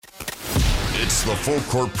It's the Full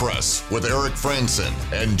Court Press with Eric Franson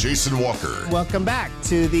and Jason Walker. Welcome back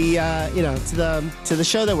to the to the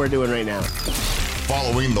show that we're doing right now.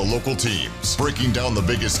 Following the local teams, breaking down the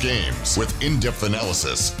biggest games with in-depth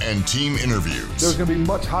analysis and team interviews. There's going to be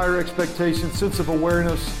much higher expectations, sense of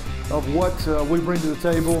awareness of what we bring to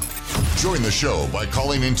the table. Join the show by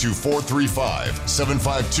calling into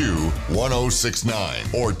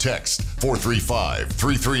 435-752-1069 or text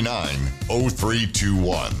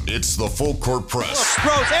 435-339-0321. It's the Full Court Press.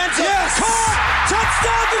 Rose, answer. Yes! Caught!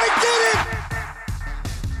 Touchdown! They did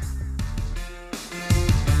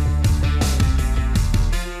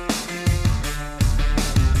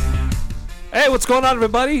it! Hey, what's going on,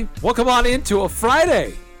 everybody? Welcome on into a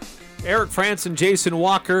Friday. Eric Franson, Jason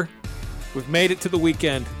Walker. We've made it to the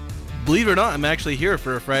weekend. Believe it or not, I'm actually here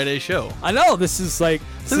for a Friday show. I know, this is This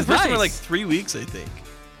is the first nice. time in like 3 weeks, I think.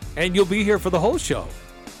 And you'll be here for the whole show.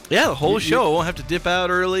 Yeah, the whole show. I won't have to dip out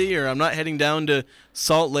early, or I'm not heading down to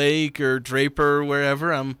Salt Lake or Draper or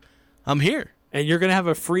wherever. I'm here. And you're going to have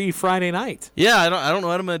a free Friday night. Yeah, I don't know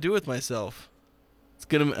what I'm going to do with myself.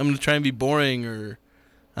 I'm going to try and be boring, or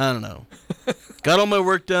I don't know. Got all my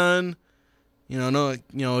work done.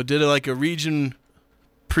 Did like a region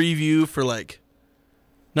preview for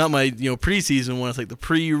not my preseason one. It's like the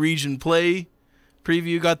pre-region play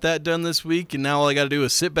preview. Got that done this week, and now all I got to do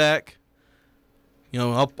is sit back.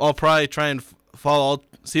 I'll probably try and follow. I'll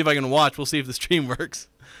see if I can watch. We'll see if the stream works.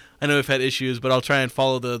 I know we've had issues, but I'll try and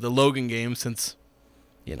follow the Logan game since,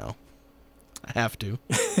 I have to.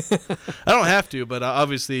 I don't have to, but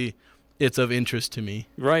obviously it's of interest to me.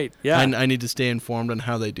 Right, yeah. I need to stay informed on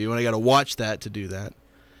how they do, and I got to watch that to do that.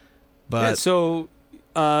 But yeah, so,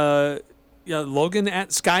 Logan at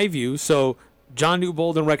Skyview. So John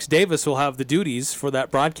Newbold and Rex Davis will have the duties for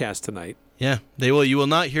that broadcast tonight. Yeah, they will. You will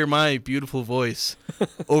not hear my beautiful voice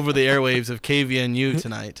over the airwaves of KVNU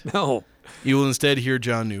tonight. No. You will instead hear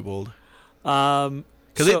John Newbold.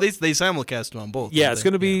 Because they simulcast them on both. Yeah, it's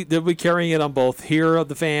going to be, they'll be carrying it on both here on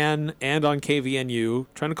the Fan and on KVNU,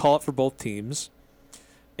 trying to call it for both teams.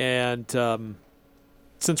 And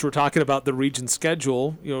since we're talking about the region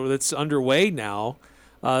schedule, that's underway now,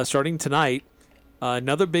 starting tonight,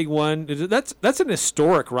 another big one. That's an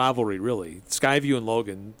historic rivalry, really. Skyview and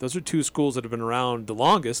Logan. Those are two schools that have been around the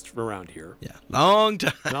longest around here. Yeah, long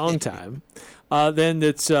time. Long time. Then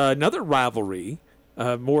it's another rivalry,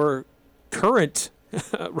 more current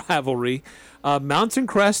rivalry, Mountain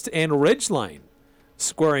Crest and Ridgeline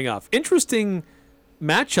squaring off. Interesting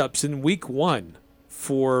matchups in week 1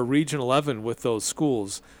 for Region 11 with those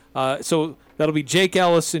schools. So that'll be Jake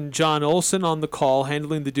Ellis and John Olson on the call,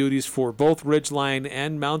 handling the duties for both Ridgeline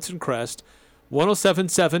and Mountain Crest.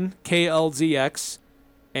 107.7 KLZX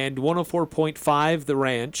and 104.5 The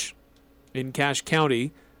Ranch in Cache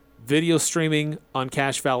County. Video streaming on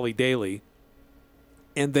Cache Valley Daily.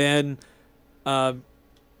 And then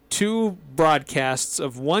 2 broadcasts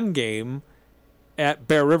of one game at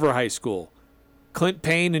Bear River High School. Clint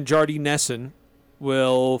Payne and Jardine Nesson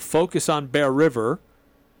will focus on Bear River,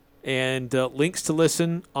 and links to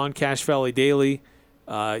listen on Cache Valley Daily.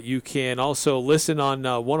 You can also listen on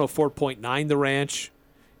 104.9 The Ranch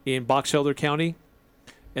in Box Elder County.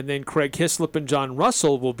 And then Craig Hislop and John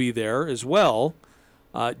Russell will be there as well,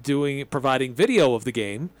 providing video of the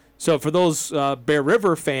game. So for those Bear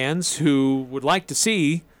River fans who would like to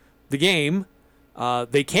see the game,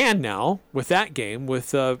 they can now with that game,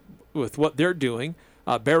 with what they're doing.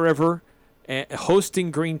 Bear River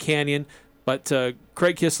hosting Green Canyon, but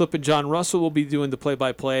Craig Hislop and John Russell will be doing the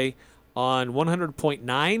play-by-play on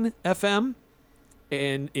 100.9 FM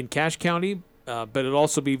in Cache County, but it'll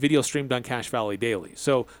also be video streamed on Cache Valley Daily.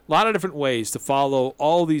 So a lot of different ways to follow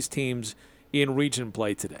all these teams in region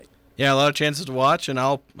play today. Yeah, a lot of chances to watch, and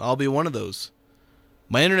I'll be one of those.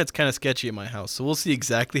 My internet's kind of sketchy at my house, so we'll see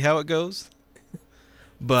exactly how it goes.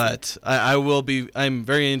 But I will be. I'm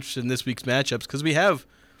very interested in this week's matchups because we have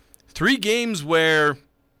 3 games where,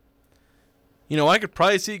 I could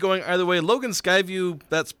probably see it going either way. Logan Skyview,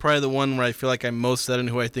 that's probably the one where I feel like I'm most set on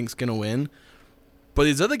who I think is going to win. But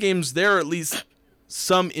these other games, there are at least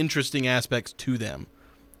some interesting aspects to them,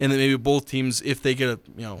 and that maybe both teams, if they get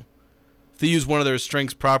if they use one of their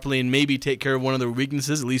strengths properly and maybe take care of one of their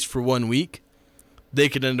weaknesses, at least for 1 week, they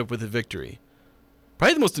could end up with a victory.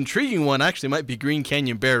 Probably the most intriguing one actually might be Green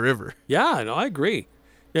Canyon Bear River. Yeah, no, I agree.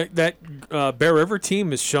 That Bear River team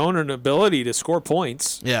has shown an ability to score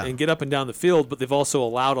points and get up and down the field, but they've also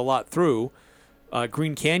allowed a lot through.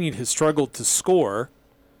 Green Canyon has struggled to score,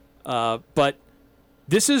 but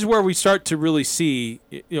this is where we start to really see,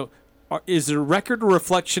 is the record a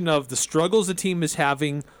reflection of the struggles the team is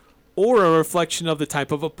having or a reflection of the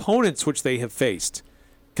type of opponents which they have faced?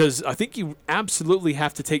 because I think you absolutely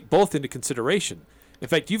have to take both into consideration. In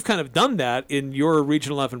fact, you've kind of done that in your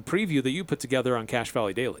Region 11 preview that you put together on Cache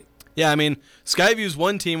Valley Daily. Yeah, I mean, Skyview's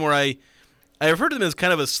one team where I refer to them as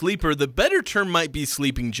kind of a sleeper. The better term might be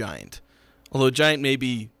sleeping giant, although giant may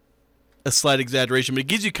be a slight exaggeration, but it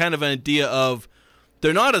gives you kind of an idea of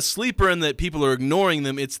they're not a sleeper in that people are ignoring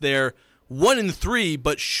them. It's their 1-3,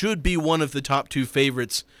 but should be one of the top 2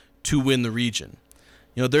 favorites to win the region.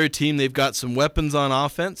 You know, they're a team, they've got some weapons on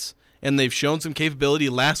offense, and they've shown some capability.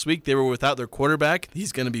 Last week, they were without their quarterback.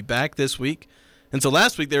 He's going to be back this week. And so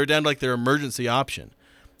last week, they were down to like their emergency option.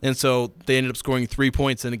 And so they ended up scoring 3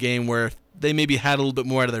 points in a game where if they maybe had a little bit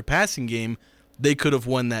more out of their passing game, they could have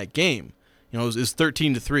won that game. You know, it was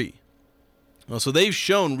 13-3. Well, so they've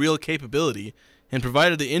shown real capability and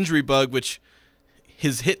provided the injury bug, which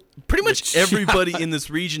has hit pretty much everybody in this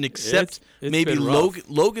region except it's maybe been rough.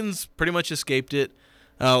 Logan's pretty much escaped it,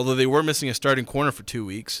 although they were missing a starting corner for 2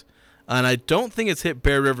 weeks. And I don't think it's hit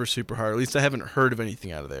Bear River super hard. At least I haven't heard of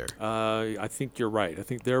anything out of there. I think you're right. I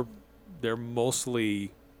think they're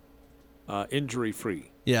mostly injury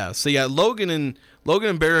free. Yeah. So yeah, Logan and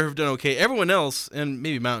Bear River have done okay. Everyone else, and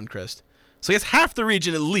maybe Mountain Crest, so I guess half the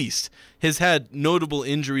region at least has had notable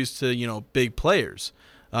injuries to big players.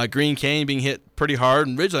 Green Canyon being hit pretty hard,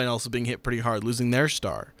 and Ridgeline also being hit pretty hard, losing their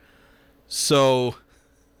star. So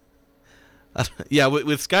yeah, with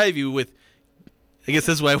Skyview, I guess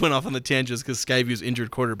that's why I went off on the tangents, because Skyview's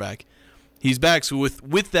injured quarterback. He's back, so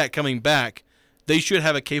with that coming back, they should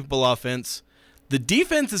have a capable offense. The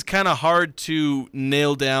defense is kind of hard to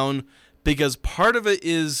nail down because part of it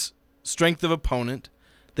is strength of opponent.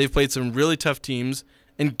 They've played some really tough teams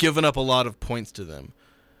and given up a lot of points to them.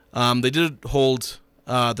 They did hold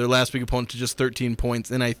their last week opponent to just 13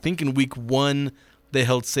 points, and I think in week 1 they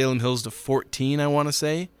held Salem Hills to 14, I want to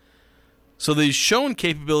say. So they've shown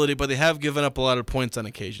capability, but they have given up a lot of points on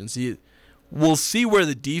occasion. So we'll see where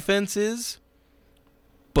the defense is,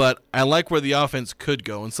 but I like where the offense could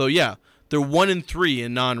go. And so, yeah, they're 1-3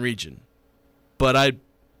 in non-region, but I'd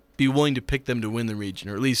be willing to pick them to win the region,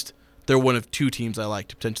 or at least they're one of 2 teams I like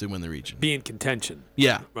to potentially win the region. Be in contention.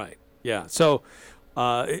 Yeah. Right. Yeah. So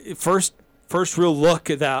first real look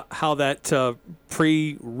at how that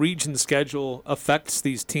pre-region schedule affects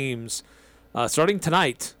these teams starting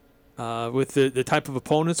tonight. With the type of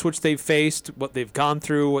opponents which they've faced, what they've gone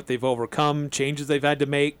through, what they've overcome, changes they've had to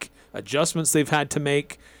make, adjustments they've had to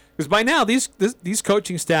make. Because by now, these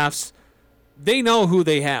coaching staffs, they know who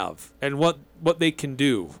they have and what they can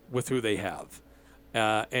do with who they have.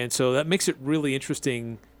 And so that makes it really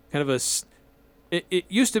interesting. Kind of it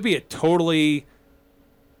used to be a totally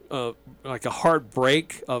like a hard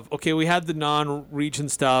break of, okay, we had the non-region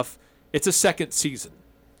stuff. It's a second season.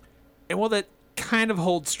 And while that kind of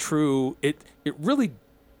holds true, it really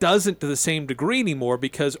doesn't to the same degree anymore,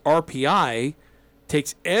 because RPI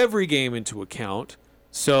takes every game into account.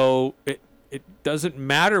 So it doesn't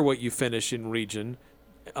matter what you finish in region,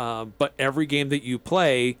 but every game that you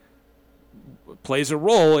play plays a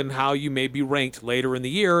role in how you may be ranked later in the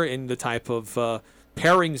year in the type of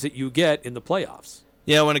pairings that you get in the playoffs.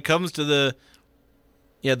 Yeah, when it comes to the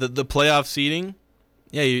playoff seeding,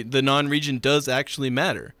 the non-region does actually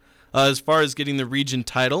matter. As far as getting the region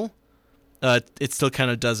title, it still kind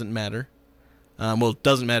of doesn't matter. Well, it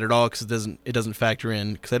doesn't matter at all because it doesn't factor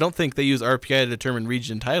in, because I don't think they use RPI to determine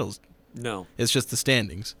region titles. No, it's just the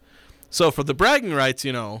standings. So for the bragging rights,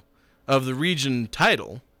 of the region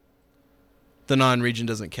title, the non-region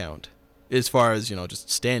doesn't count as far as just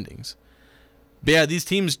standings. But yeah, these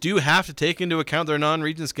teams do have to take into account their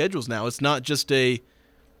non-region schedules now. It's not just a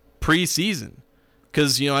preseason,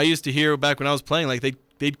 because I used to hear back when I was playing, like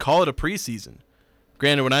they'd call it a preseason.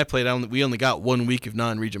 Granted, when I played, we only got 1 week of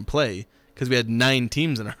non-region play because we had 9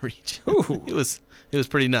 teams in our region. It was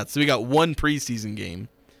pretty nuts. So we got 1 preseason game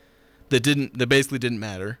that basically didn't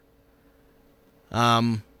matter.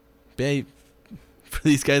 For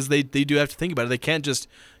these guys, they do have to think about it. They can't just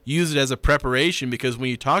use it as a preparation, because when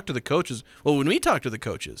you talk to the coaches, when we talk to the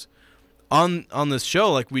coaches on this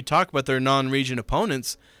show, like, we talk about their non-region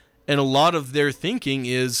opponents, and a lot of their thinking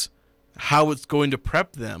is how it's going to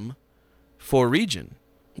prep them for region,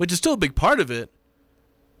 which is still a big part of it.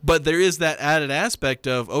 But there is that added aspect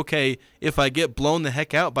of, okay, if I get blown the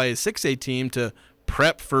heck out by a 6A team to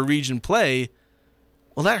prep for region play,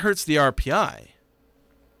 well, that hurts the RPI.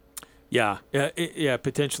 Yeah, it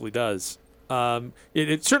potentially does.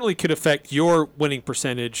 It certainly could affect your winning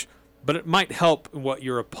percentage, but it might help what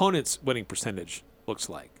your opponent's winning percentage looks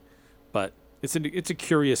like. But it's a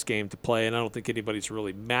curious game to play, and I don't think anybody's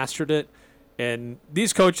really mastered it. And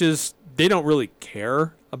these coaches, they don't really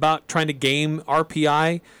care about trying to game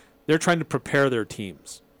RPI. they're trying to prepare their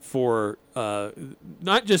teams for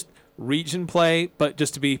not just region play, but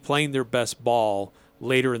just to be playing their best ball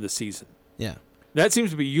later in the season. Yeah. That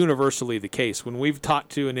seems to be universally the case. When we've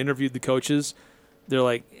talked to and interviewed the coaches, they're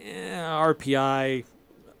like, RPI,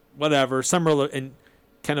 whatever. Some are and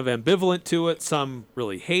kind of ambivalent to it. Some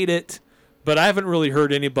really hate it. But I haven't really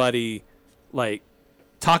heard anybody like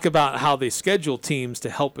talk about how they schedule teams to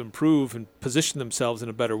help improve and position themselves in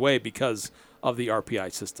a better way because of the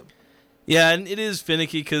RPI system. Yeah, and it is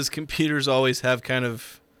finicky because computers always have kind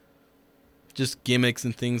of just gimmicks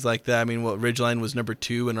and things like that. I mean, Ridgeline was number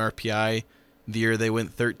 2 in RPI the year they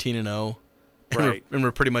went 13-0. Right. And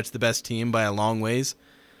we're pretty much the best team by a long ways.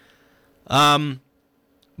 But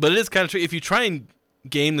it is kind of tricky. If you try and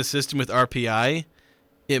game the system with RPI,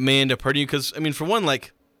 it may end up hurting you because, I mean, for one,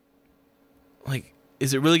 like,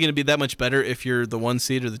 is it really going to be that much better if you're the 1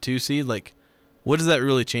 seed or the 2 seed? Like, what is that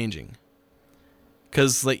really changing?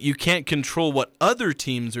 Because, like, you can't control what other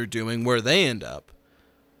teams are doing where they end up.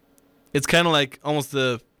 It's kind of like almost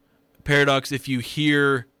the paradox if you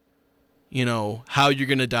hear, how you're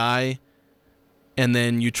going to die and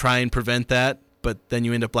then you try and prevent that, but then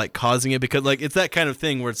you end up, like, causing it. Because, like, it's that kind of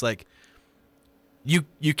thing where it's like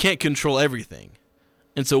you can't control everything.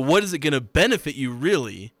 And so what is it going to benefit you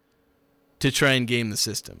really to try and game the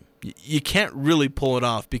system? You can't really pull it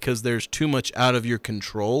off because there's too much out of your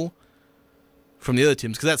control from the other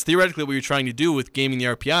teams. Because that's theoretically what you're trying to do with gaming the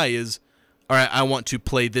RPI is, all right, I want to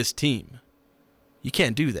play this team. You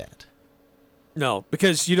can't do that. No,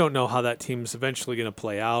 because you don't know how that team's eventually going to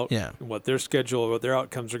play out, Yeah. and what their schedule, what their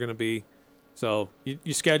outcomes are going to be. So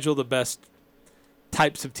you schedule the best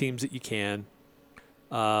types of teams that you can.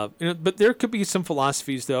 But there could be some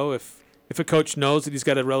philosophies, though. If a coach knows that he's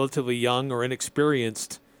got a relatively young or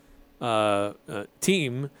inexperienced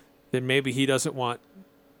team, then maybe he doesn't want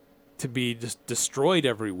to be just destroyed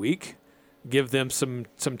every week. Give them some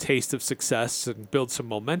taste of success and build some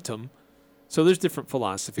momentum. So there's different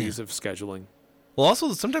philosophies of scheduling. Well,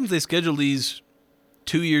 also, sometimes they schedule these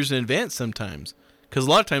 2 years in advance sometimes. Because a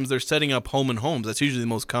lot of times they're setting up home and homes. That's usually the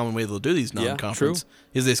most common way they'll do these non-conference,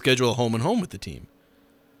 is they schedule a home and home with the team.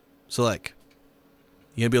 So, like,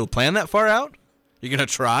 you going to be able to plan that far out? You're going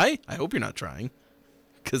to try? I hope you're not trying.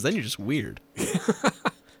 Because then you're just weird.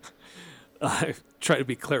 I try to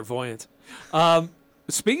be clairvoyant.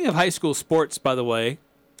 Speaking of high school sports, by the way,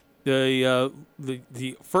 the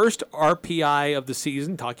first RPI of the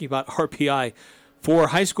season, talking about RPI, for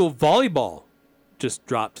high school volleyball just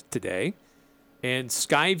dropped today. And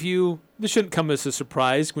Skyview, this shouldn't come as a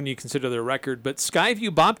surprise when you consider their record, but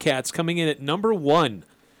Skyview Bobcats coming in at number 1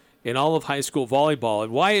 in all of high school volleyball.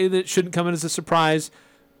 And why it shouldn't come in as a surprise,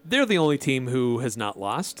 they're the only team who has not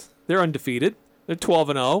lost. They're undefeated. They're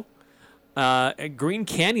 12-0. And Green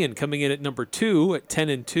Canyon coming in at number 2 at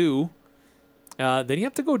 10-2. Then you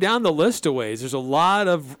have to go down the list a ways. There's a lot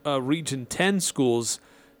of Region 10 schools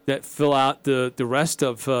that fill out the rest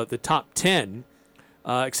of the top 10,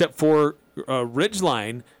 except for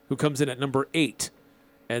Ridgeline, who comes in at number 8.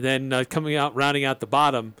 And then rounding out the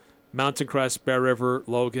bottom, Mountain Crest, Bear River,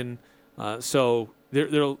 Logan. So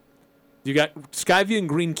you got Skyview and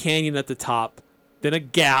Green Canyon at the top, then a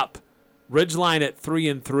gap, Ridgeline at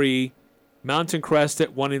 3-3, Mountain Crest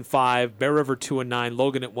at 1-5, Bear River 2-9,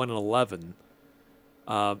 Logan at 1-11.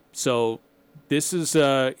 So this is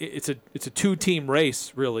it's a 2-team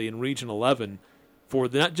race really in Region 11 for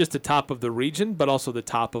not just the top of the region but also the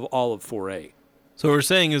top of all of 4A. So what we're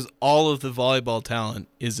saying is all of the volleyball talent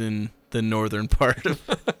is in the northern part of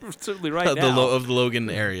certainly right of now of the Logan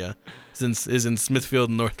area. Is in Smithfield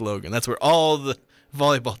and North Logan. That's where all the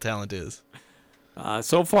volleyball talent is.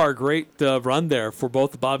 So far, great run there for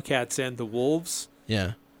both the Bobcats and the Wolves.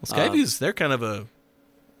 Yeah, well, Skyview's they're kind of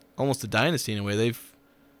almost a dynasty in a way. They've,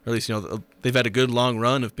 or at least they've had a good long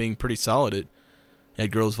run of being pretty solid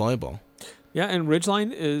at girls volleyball. Yeah, and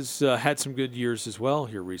Ridgeline is had some good years as well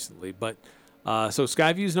here recently. But so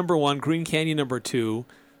Skyview's number 1, Green Canyon number 2,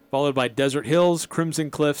 followed by Desert Hills,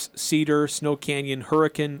 Crimson Cliffs, Cedar, Snow Canyon,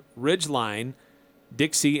 Hurricane, Ridgeline,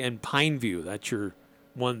 Dixie, and Pineview. That's your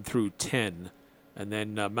 1 through 10. And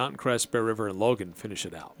then Mountain Crest, Bear River, and Logan finish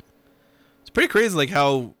it out. It's pretty crazy, like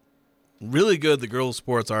how really good the girls'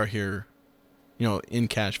 sports are here, in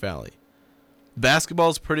Cache Valley.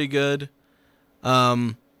 Basketball's pretty good.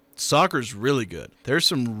 Soccer's really good. There's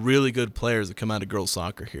some really good players that come out of girls'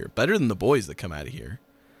 soccer here, better than the boys that come out of here.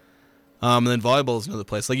 And then volleyball is another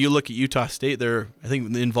place. Like you look at Utah State, there, I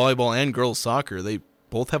think in volleyball and girls' soccer, they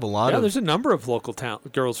both have a lot of. Yeah, there's a number of local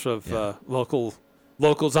girls of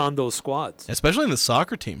locals on those squads. Especially in the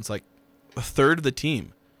soccer teams, like a third of the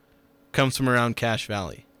team comes from around Cache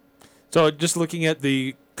Valley. So just looking at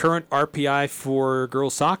the current RPI for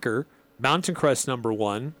girls soccer, Mountain Crest number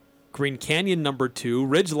 1, Green Canyon number 2,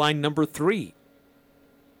 Ridgeline number 3.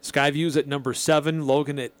 Skyview's at number 7,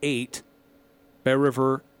 Logan at 8, Bear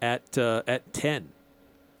River at 10.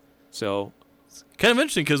 So kind of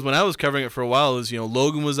interesting because when I was covering it for a while,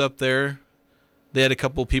 Logan was up there. They had a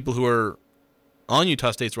couple people who are on Utah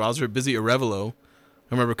State's roster. Busy Arevalo. I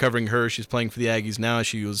remember covering her. She's playing for the Aggies now.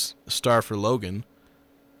 She was a star for Logan.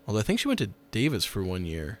 Although I think she went to Davis for 1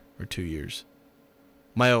 year or 2 years.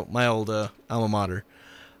 My old alma mater.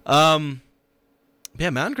 Mountain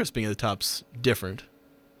Crest being at the top's different.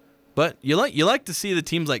 But you like to see the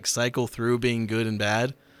teams like cycle through being good and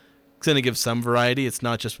bad. It's going to give some variety. It's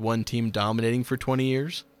not just one team dominating for 20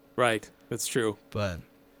 years. Right, that's true. But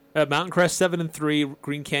Mountain Crest 7-3,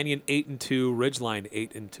 Green Canyon 8-2, Ridgeline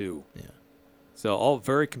 8-2. Yeah. So all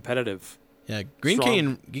very competitive. Yeah, Green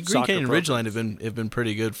Canyon and Ridgeline have been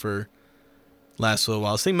pretty good for last little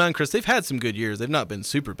while. St. Mountain Crest, they've had some good years. They've not been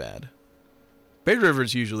super bad. Bear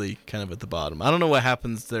River's usually kind of at the bottom. I don't know what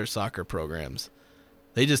happens to their soccer programs.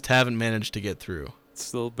 They just haven't managed to get through.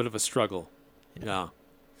 It's a little bit of a struggle. Yeah.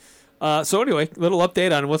 So anyway, a little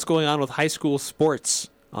update on what's going on with high school sports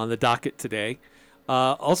on the docket today.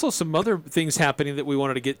 Also, some other things happening that we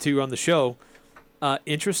wanted to get to on the show.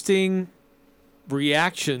 Interesting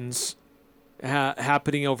reactions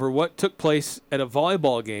happening over what took place at a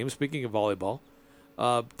volleyball game, speaking of volleyball,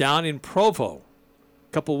 down in Provo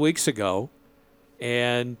a couple weeks ago.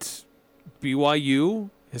 And BYU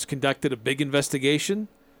has conducted a big investigation,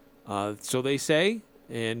 so they say,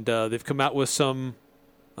 and they've come out with some,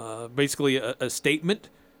 basically a statement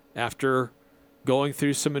after going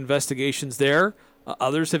through some investigations there.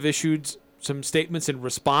 Others have issued some statements in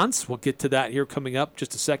response. We'll get to that here coming up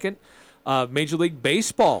just a second. Major League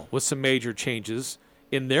Baseball with some major changes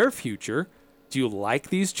in their future. Do you like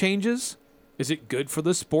these changes? Is it good for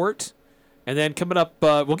the sport? And then coming up,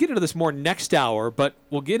 we'll get into this more next hour, but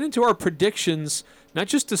we'll get into our predictions, not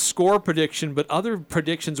just a score prediction, but other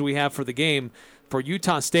predictions we have for the game for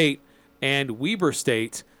Utah State and Weber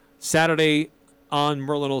State Saturday on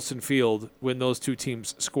Merlin Olsen Field when those two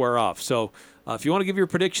teams square off. So if you want to give your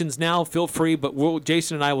predictions now, feel free, but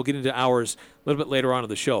Jason and I will get into ours a little bit later on in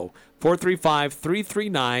the show.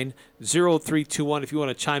 435-339-0321 if you want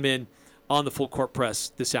to chime in on the Full Court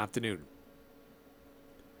Press this afternoon.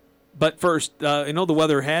 But first, I know the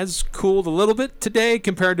weather has cooled a little bit today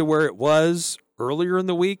compared to where it was earlier in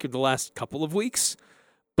the week or the last couple of weeks,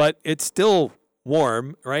 but it's still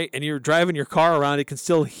warm, right? And you're driving your car around, it can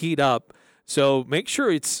still heat up. So make sure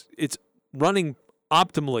it's running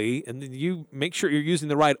optimally, and then you make sure you're using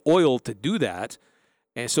the right oil to do that.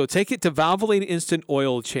 And so take it to Valvoline Instant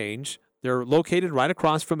Oil Change. They're located right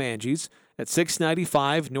across from Angie's at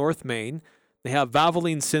 695 North Main. They have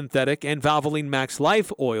Valvoline Synthetic and Valvoline Max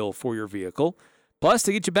Life oil for your vehicle, plus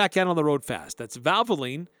to get you back out on the road fast. That's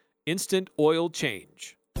Valvoline Instant Oil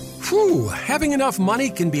Change. Whew, having enough money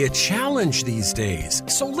can be a challenge these days.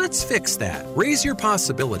 So let's fix that. Raise your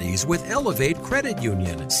possibilities with Elevate Credit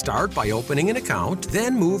Union. Start by opening an account,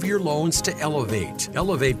 then move your loans to Elevate.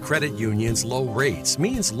 Elevate Credit Union's low rates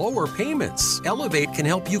means lower payments. Elevate can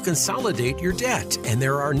help you consolidate your debt, and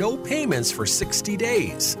there are no payments for 60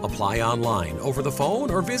 days. Apply online, over the phone,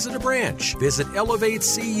 or visit a branch. Visit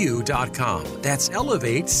elevatecu.com. That's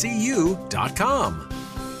elevatecu.com.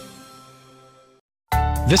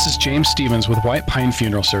 This is James Stevens with White Pine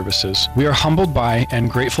Funeral Services. We are humbled by and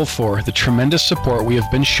grateful for the tremendous support we have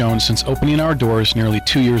been shown since opening our doors nearly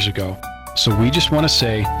 2 years ago. So we just want to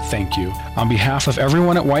say thank you. On behalf of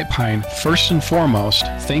everyone at White Pine, first and foremost,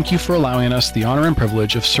 thank you for allowing us the honor and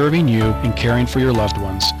privilege of serving you and caring for your loved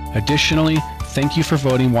ones. Additionally, thank you for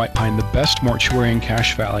voting White Pine the best mortuary in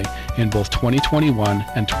Cache Valley in both 2021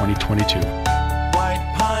 and 2022.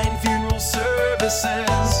 White Pine Funeral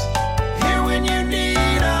Services, here when you need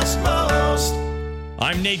us most.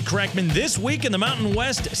 I'm Nate Kreckman. This week in the Mountain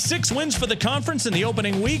West, 6 wins for the conference in the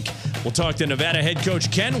opening week. We'll talk to Nevada head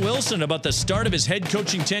coach Ken Wilson about the start of his head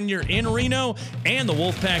coaching tenure in Reno and the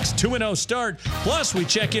Wolfpack's 2-0 start. Plus, we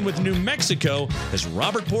check in with New Mexico as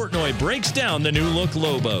Robert Portnoy breaks down the new look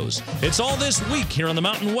Lobos. It's all this week here on the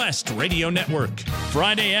Mountain West Radio Network.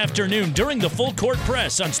 Friday afternoon during the Full Court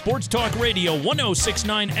Press on Sports Talk Radio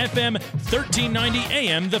 106.9 FM, 1390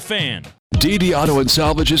 AM, The Fan. DD Auto and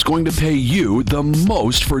Salvage is going to pay you the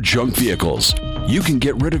most for junk vehicles. You can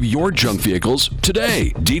get rid of your junk vehicles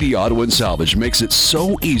today. DD Auto and Salvage makes it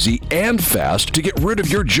so easy and fast to get rid of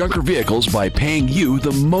your junker vehicles by paying you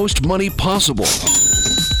the most money possible.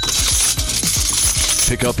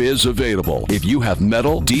 Pickup is available. If you have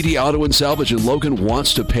metal, DD Auto and Salvage in Logan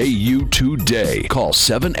wants to pay you today. Call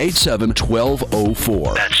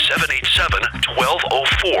 787-1204. That's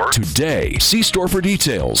 787-1204. Today. See store for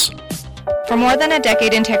details. For more than a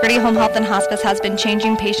decade, Integrity Home Health and Hospice has been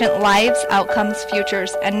changing patient lives, outcomes,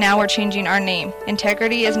 futures, and now we're changing our name.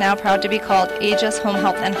 Integrity is now proud to be called Aegis Home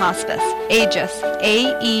Health and Hospice. Aegis,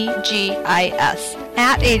 A-E-G-I-S.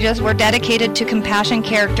 At Aegis, we're dedicated to compassion,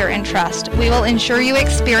 character, and trust. We will ensure you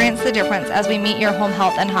experience the difference as we meet your home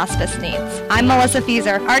health and hospice needs. I'm Melissa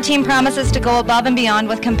Fieser. Our team promises to go above and beyond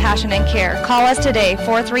with compassion and care. Call us today,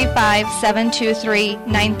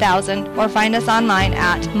 435-723-9000, or find us online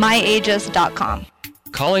at myaegis.com.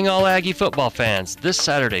 Calling all Aggie football fans, this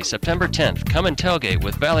Saturday, September 10th, come and tailgate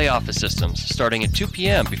with Valley Office Systems. Starting at 2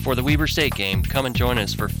 p.m. before the Weber State game, come and join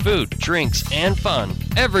us for food, drinks, and fun.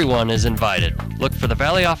 Everyone is invited. Look for the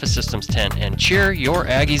Valley Office Systems tent and cheer your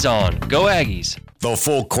Aggies on. Go Aggies! The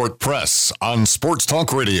Full Court Press on Sports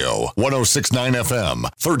Talk Radio, 106.9 FM,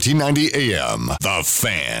 1390 AM. The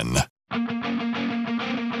Fan.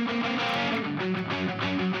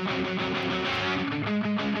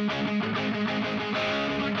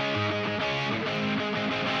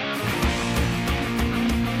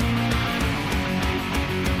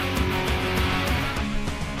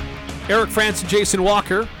 Eric France and Jason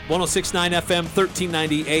Walker, 106.9 FM,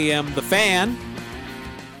 1390 AM, The Fan.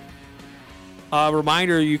 A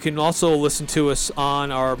reminder, you can also listen to us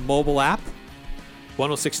on our mobile app,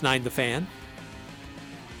 106.9 The Fan,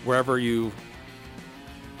 wherever you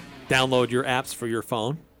download your apps for your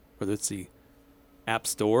phone, whether it's the App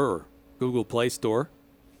Store or Google Play Store.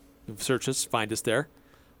 You can search us, find us there.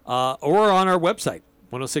 Or on our website,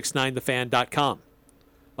 1069thefan.com.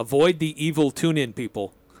 Avoid the evil tune-in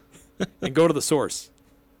people. And go to the source.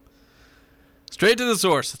 Straight to the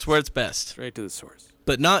source. That's where it's best. Straight to the source.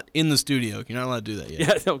 But not in the studio. You're not allowed to do that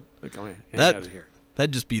yet. Yeah, come here. Out of here.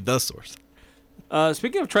 That'd just be the source.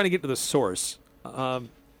 Speaking of trying to get to the source,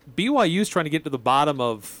 BYU is trying to get to the bottom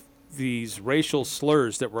of these racial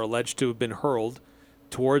slurs that were alleged to have been hurled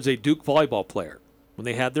towards a Duke volleyball player when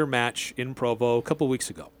they had their match in Provo a couple weeks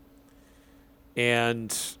ago.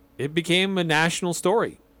 And it became a national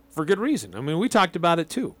story for good reason. I mean, we talked about it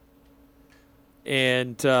too.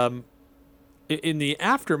 And in the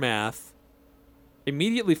aftermath,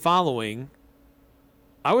 immediately following,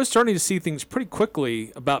 I was starting to see things pretty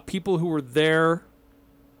quickly about people who were there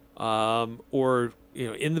or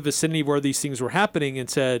in the vicinity where these things were happening and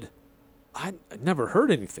said, I never heard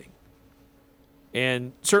anything.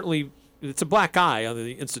 And certainly it's a black eye on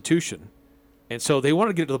the institution. And so they wanted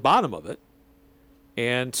to get to the bottom of it.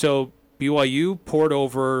 And so BYU poured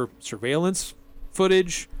over surveillance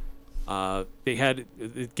footage.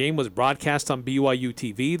 The game was broadcast on BYU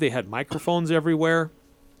TV. They had microphones everywhere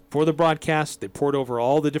for the broadcast. They poured over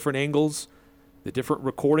all the different angles, the different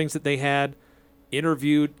recordings that they had,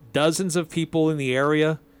 interviewed dozens of people in the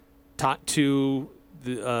area, talked to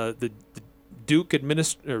the Duke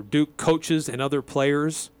Duke coaches and other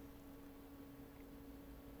players.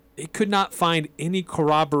 They could not find any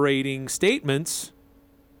corroborating statements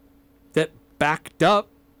that backed up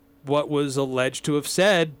what was alleged to have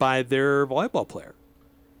said by their volleyball player.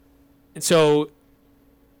 And so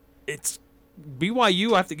it's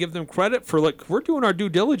BYU, I have to give them credit for, we're doing our due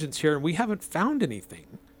diligence here and we haven't found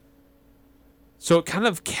anything. So it kind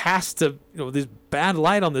of casts this bad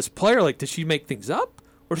light on this player. Did she make things up?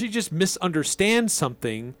 Or did she just misunderstand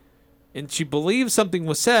something and she believes something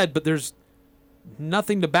was said, but there's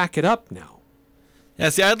nothing to back it up now? Yeah,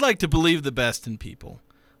 see, I'd like to believe the best in people.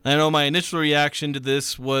 I know my initial reaction to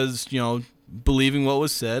this was, believing what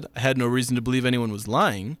was said. I had no reason to believe anyone was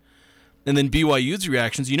lying. And then BYU's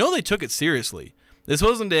reactions, they took it seriously. This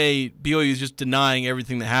wasn't BYU's just denying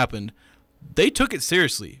everything that happened. They took it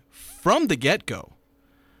seriously from the get-go.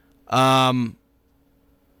 And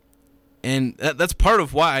that's part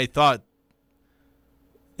of why I thought,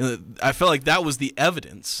 I felt like that was the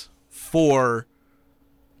evidence for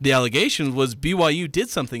the allegations was BYU did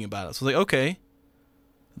something about it. So I was like, okay.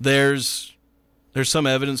 There's some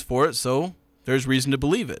evidence for it, so there's reason to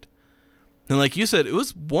believe it. And like you said, it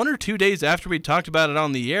was 1 or 2 days after we talked about it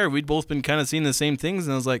on the air. We'd both been kind of seeing the same things,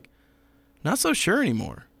 and I was like, not so sure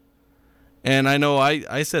anymore. And I know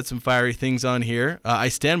I said some fiery things on here. I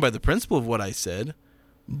stand by the principle of what I said,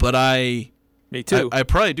 but Me too. I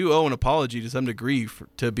probably do owe an apology to some degree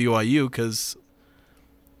to BYU because,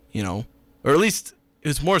 or at least it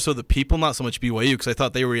was more so the people, not so much BYU, because I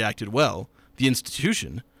thought they reacted well. The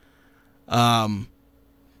institution kind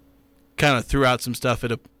of threw out some stuff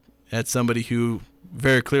at somebody who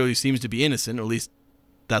very clearly seems to be innocent, or at least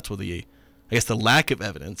that's what the lack of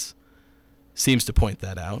evidence seems to point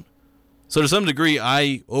that out. So to some degree,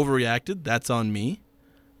 I overreacted. That's on me.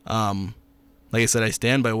 Like I said, I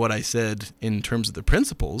stand by what I said in terms of the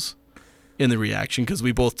principles in the reaction, because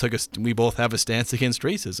we both have a stance against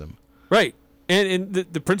racism. Right. And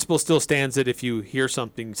the principle still stands that if you hear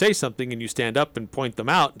something, say something, and you stand up and point them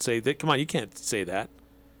out and say, come on, you can't say that.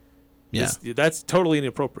 Yeah. That's totally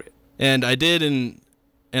inappropriate. And I did, and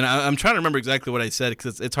I'm trying to remember exactly what I said,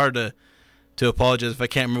 because it's hard to apologize if I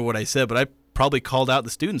can't remember what I said, but I probably called out the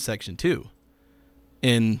student section too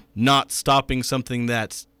in not stopping something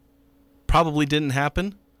that probably didn't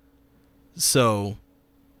happen. So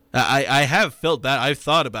I have felt that. I've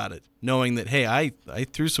thought about it, knowing that, hey, I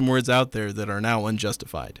threw some words out there that are now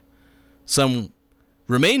unjustified. Some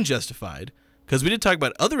remain justified, because we did talk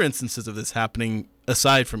about other instances of this happening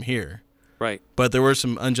aside from here. Right. But there were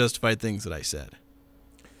some unjustified things that I said.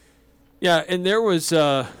 Yeah, and there was,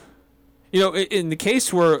 in the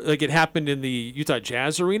case where like it happened in the Utah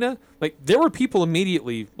Jazz Arena, like there were people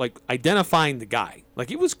immediately like identifying the guy.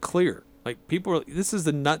 Like it was clear. Like people were, this is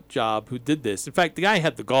the nut job who did this. In fact, the guy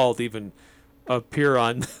had the gall to even appear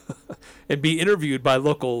on and be interviewed by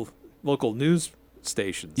local news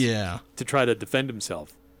stations. Yeah. To try to defend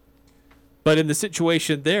himself. But in the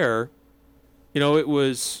situation there, it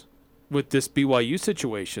was with this BYU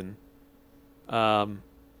situation.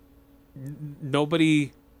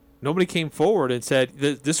 Nobody came forward and said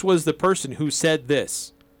this was the person who said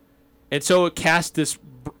this. And so it cast this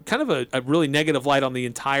kind of a really negative light on the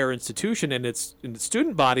entire institution and its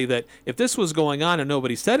student body, that if this was going on and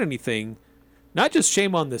nobody said anything, not just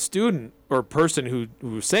shame on the student or person who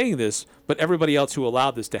was saying this, but everybody else who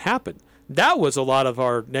allowed this to happen. That was a lot of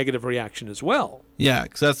our negative reaction as well. Yeah,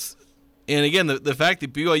 because that's, and again, the fact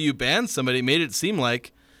that BYU banned somebody made it seem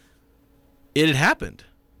like it had happened.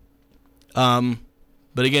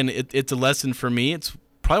 But again, it's a lesson for me. It's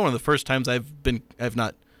probably one of the first times I'm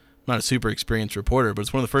not a super experienced reporter, but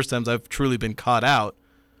it's one of the first times I've truly been caught out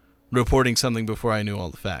reporting something before I knew all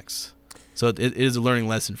the facts. So it is a learning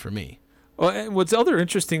lesson for me. Well, and what's the other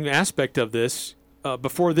interesting aspect of this,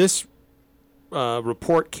 before this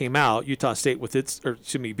report came out, BYU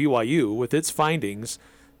with its findings,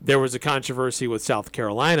 there was a controversy with South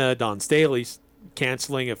Carolina, Don Staley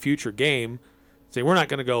canceling a future game, saying we're not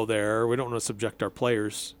going to go there, we don't want to subject our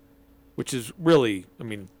players, which is really,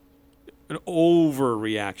 an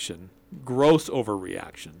overreaction, gross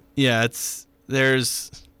overreaction. Yeah,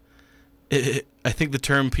 I think the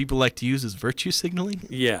term people like to use is virtue signaling.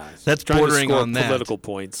 Yeah, that's bordering on that. Political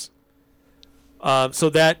points. So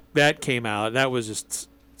that came out. That was just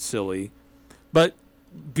silly. But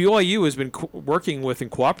BYU has been working with and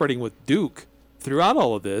cooperating with Duke throughout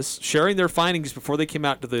all of this, sharing their findings before they came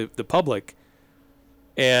out to the public.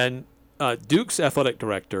 And Duke's athletic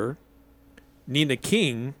director, Nina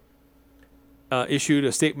King, issued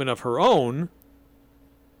a statement of her own,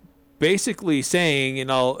 basically saying,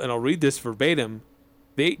 and I'll read this verbatim,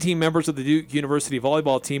 the 18 members of the Duke University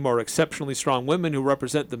volleyball team are exceptionally strong women who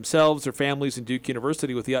represent themselves, their families, and Duke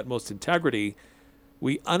University with the utmost integrity.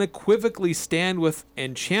 We unequivocally stand with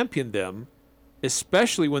and champion them,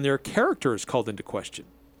 especially when their character is called into question.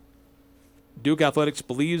 Duke Athletics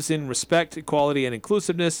believes in respect, equality, and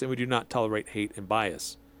inclusiveness, and we do not tolerate hate and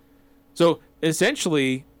bias. So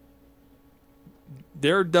essentially,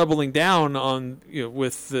 they're doubling down on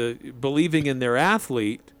with believing in their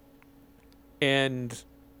athlete, and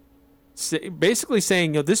basically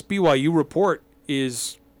saying this BYU report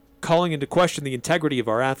is calling into question the integrity of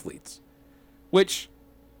our athletes. Which,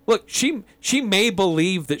 look, she may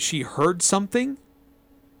believe that she heard something,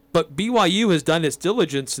 but BYU has done its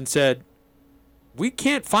diligence and said, we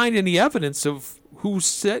can't find any evidence of who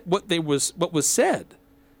said what was said.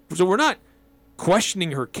 So we're not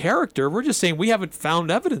questioning her character. We're just saying we haven't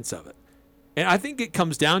found evidence of it. And I think it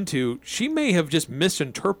comes down to she may have just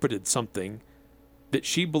misinterpreted something that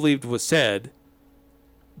she believed was said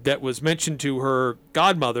that was mentioned to her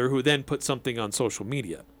godmother, who then put something on social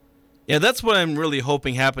media. Yeah, that's what I'm really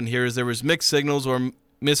hoping happened here, is there was mixed signals or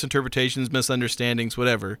misinterpretations, misunderstandings,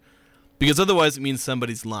 whatever, because otherwise it means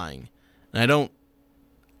somebody's lying. And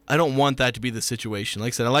I don't want that to be the situation.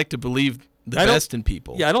 Like I said, I like to believe the best in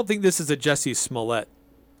people. Yeah, I don't think this is a Jussie Smollett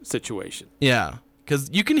situation. Yeah, because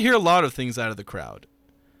you can hear a lot of things out of the crowd.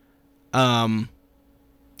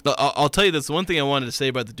 I'll tell you this. One thing I wanted to say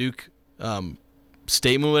about the Duke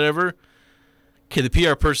statement, whatever. Okay, the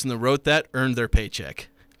PR person that wrote that earned their paycheck,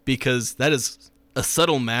 because that is a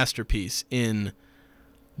subtle masterpiece in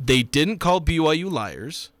they didn't call BYU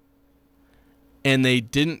liars, and they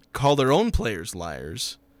didn't call their own players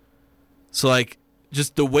liars. So,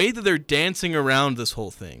 just the way that they're dancing around this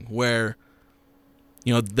whole thing, where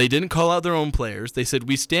They didn't call out their own players. They said,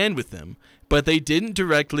 we stand with them. But they didn't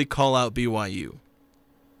directly call out BYU.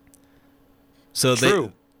 So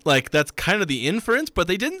True. That's kind of the inference, but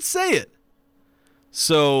they didn't say it.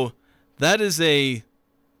 So that is a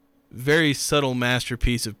very subtle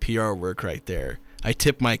masterpiece of PR work right there. I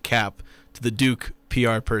tip my cap to the Duke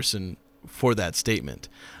PR person for that statement.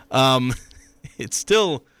 It's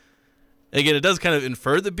still, again, it does kind of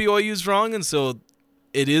infer that BYU's wrong, and so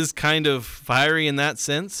it is kind of fiery in that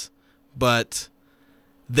sense, but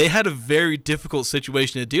they had a very difficult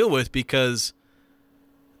situation to deal with because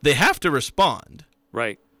they have to respond.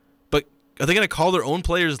 Right. But are they going to call their own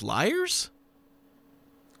players liars?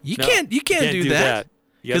 You No, can't do that.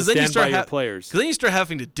 You got to stand by your players. Because then you start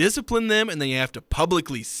having to discipline them, and then you have to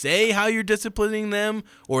publicly say how you're disciplining them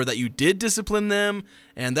or that you did discipline them,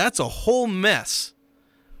 and that's a whole mess.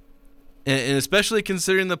 And especially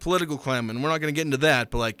considering the political climate, and we're not going to get into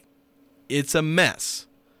that, but it's a mess.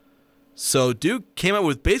 So Duke came out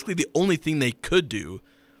with basically the only thing they could do.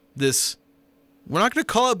 We're not going to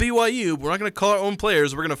call out BYU, but we're not going to call our own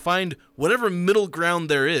players. We're going to find whatever middle ground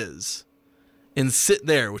there is and sit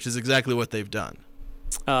there, which is exactly what they've done.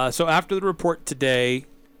 So after the report today,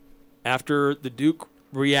 after the Duke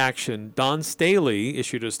reaction, Dawn Staley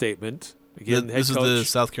issued a statement. Again, This head is the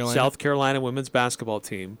coach, South Carolina women's basketball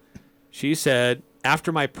team. She said,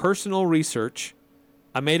 after my personal research,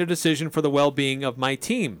 I made a decision for the well-being of my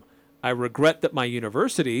team. I regret that my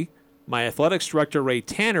university, my athletics director, Ray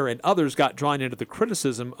Tanner, and others got drawn into the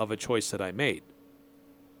criticism of a choice that I made.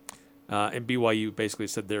 And BYU basically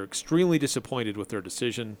said they're extremely disappointed with their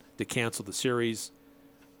decision to cancel the series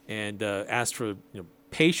and asked for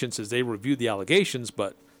patience as they reviewed the allegations,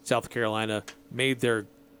 but South Carolina made their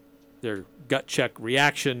gut check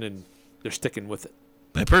reaction, and they're sticking with it.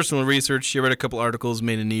 By personal research, she read a couple articles,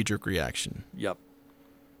 made a knee-jerk reaction. Yep.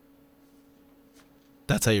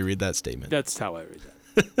 That's how you read that statement. That's how I read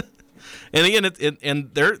that. And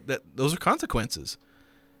again, those are consequences.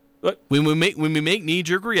 But when we make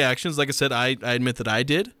knee-jerk reactions, like I said, I admit that I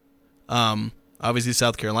did. Obviously,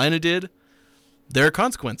 South Carolina did. There are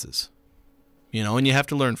consequences, and you have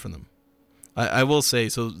to learn from them. I will say,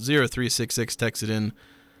 so 0366 texted in,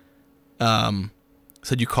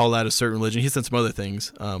 said you call out a certain religion. He said some other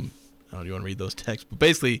things. I don't know, do you want to read those texts? But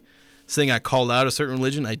basically, saying I called out a certain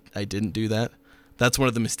religion, I didn't do that. That's one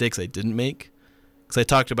of the mistakes I didn't make. Because I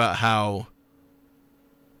talked about how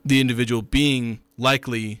the individual being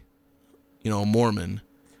likely, a Mormon.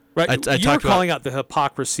 Right. You were calling out the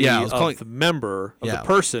hypocrisy of the member, of the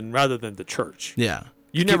person, rather than the church. Yeah.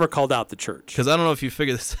 You never called out the church. Because I don't know if you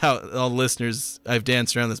figured this out, all the listeners, I've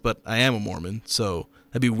danced around this, but I am a Mormon, so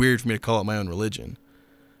that'd be weird for me to call out my own religion.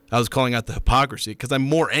 I was calling out the hypocrisy because I'm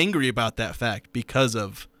more angry about that fact because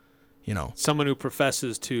of, someone who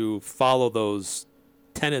professes to follow those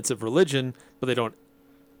tenets of religion, but they don't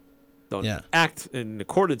act in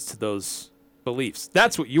accordance to those beliefs.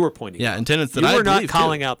 That's what you were pointing out. Yeah, and tenets that you I were not believe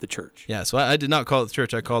calling too. out the church. Yeah, so I did not call it the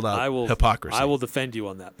church. I called out hypocrisy. I will defend you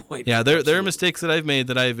on that point. Yeah, there are mistakes that I've made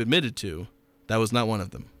that I've admitted to. That was not one of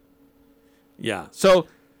them. Yeah. So,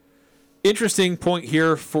 interesting point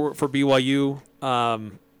here for BYU.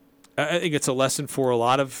 I think it's a lesson for a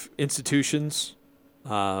lot of institutions.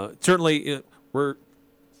 Certainly,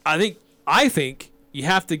 I think you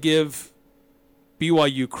have to give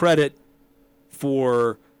BYU credit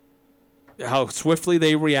for how swiftly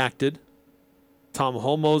they reacted. Tom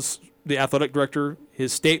Holmoe's, the athletic director,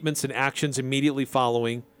 his statements and actions immediately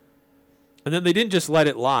following. And then they didn't just let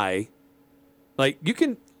it lie. I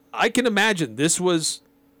can imagine this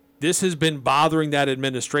has been bothering that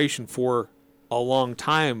administration for a long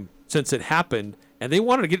time since it happened, and they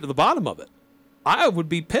wanted to get to the bottom of it. I would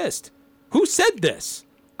be pissed. Who said this?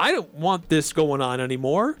 I don't want this going on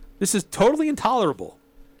anymore. This is totally intolerable.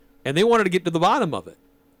 And they wanted to get to the bottom of it.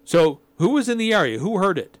 So who was in the area? Who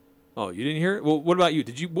heard it? Oh, you didn't hear it? Well, what about you?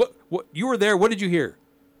 Did you what you were there? What did you hear?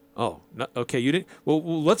 Oh, no, okay, you didn't. Well,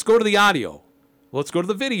 let's go to the audio. Let's go to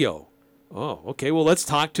the video. Oh, okay. Well, let's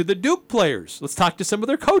talk to the Duke players. Let's talk to some of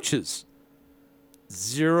their coaches.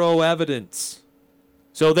 Zero evidence.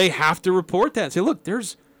 So they have to report that and say, look,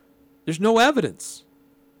 there's no evidence.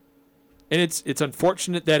 And it's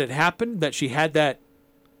unfortunate that it happened, that she had that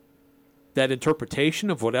interpretation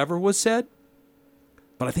of whatever was said.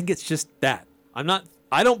 But I think it's just that.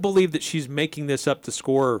 I don't believe that she's making this up to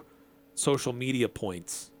score social media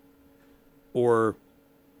points or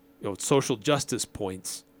social justice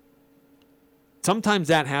points. Sometimes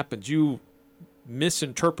that happens. You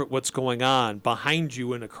misinterpret what's going on behind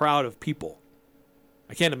you in a crowd of people.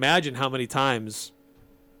 I can't imagine how many times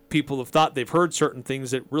people have thought they've heard certain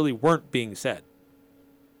things that really weren't being said.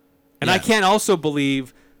 And I can't also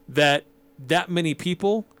believe that many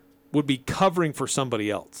people would be covering for somebody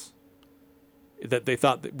else that they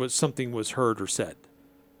thought that something was heard or said.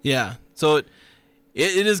 Yeah. So it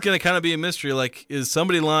is going to kind of be a mystery. Like, is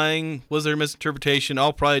somebody lying? Was there a misinterpretation?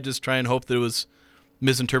 I'll probably just try and hope that it was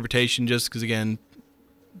misinterpretation just because, again,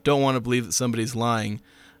 don't want to believe that somebody's lying.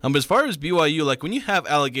 But as far as BYU, like when you have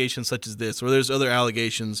allegations such as this, or there's other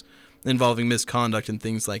allegations involving misconduct and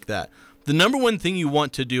things like that, the number one thing you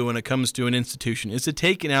want to do when it comes to an institution is to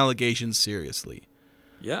take an allegation seriously.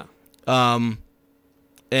 Yeah. And,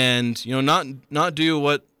 not do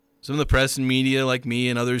what some of the press and media like me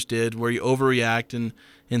and others did, where you overreact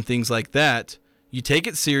and things like that. You take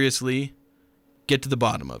it seriously, get to the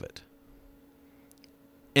bottom of it.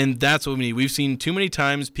 And that's what we need. We've seen too many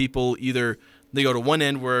times people either they go to one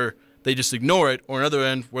end where they just ignore it, or another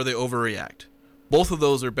end where they overreact. Both of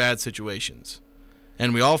those are bad situations.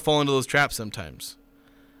 And we all fall into those traps sometimes.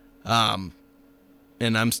 And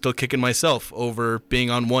I'm still kicking myself over being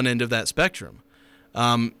on one end of that spectrum.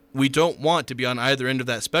 We don't want to be on either end of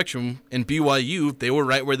that spectrum. And BYU, they were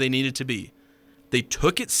right where they needed to be. They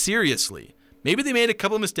took it seriously. Maybe they made a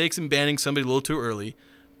couple of mistakes in banning somebody a little too early,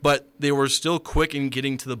 but they were still quick in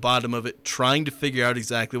getting to the bottom of it, trying to figure out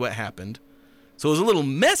exactly what happened. So it was a little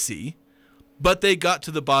messy, but they got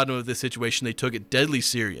to the bottom of the situation. They took it deadly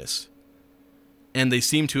serious. And they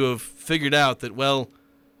seem to have figured out that, well,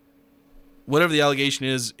 whatever the allegation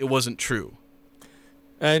is, it wasn't true.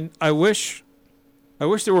 And I wish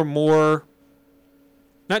there were more,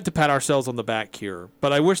 not to pat ourselves on the back here,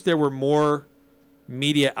 but I wish there were more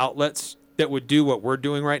media outlets that would do what we're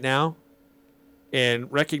doing right now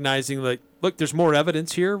and recognizing, like, look, there's more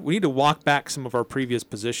evidence here. We need to walk back some of our previous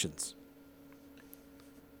positions.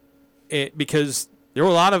 Because there were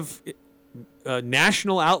a lot of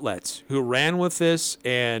national outlets who ran with this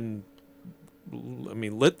and,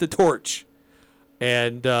 lit the torch.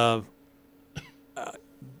 And I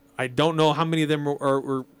don't know how many of them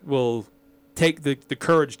will take the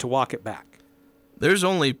courage to walk it back. There's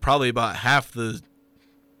only probably about half the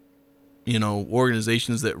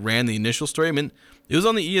organizations that ran the initial story. I mean, it was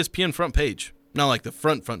on the ESPN front page. Not like the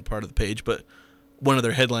front part of the page, but one of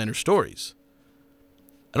their headliner stories.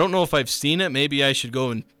 I don't know if I've seen it. Maybe I should go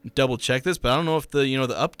and double check this, but I don't know if the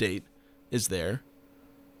update is there.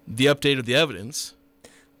 The update of the evidence.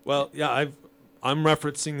 Well, yeah, I'm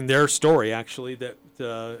referencing their story actually. That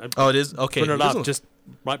it is okay. Printed it out just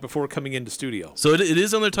right before coming into studio. So it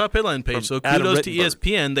is on their top headline page. From So kudos to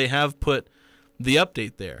ESPN. They have put the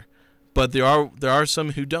update there, but there are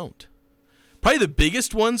some who don't. Probably the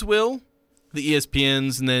biggest ones will, the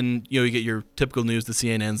ESPNs, and then you get your typical news, the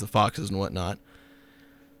CNNs, the Foxes, and whatnot.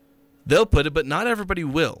 They'll put it, but not everybody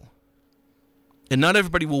will. And not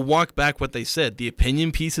everybody will walk back what they said. The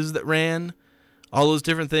opinion pieces that ran, all those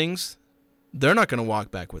different things, they're not going to walk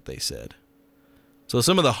back what they said. So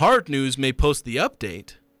some of the hard news may post the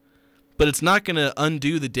update, but it's not going to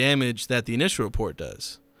undo the damage that the initial report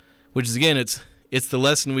does. Which is, again, it's the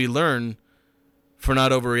lesson we learn for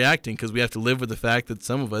not overreacting, because we have to live with the fact that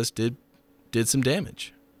some of us did some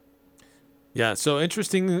damage. Yeah, so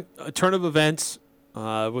interesting turn of events.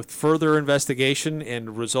 With further investigation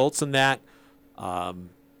and results in that.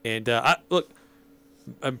 Look,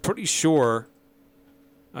 I'm pretty sure,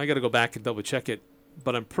 I got to go back and double check it,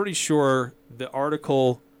 but I'm pretty sure the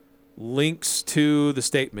article links to the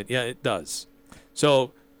statement. Yeah, it does.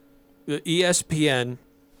 So the ESPN,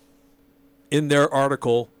 in their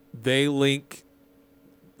article, they link,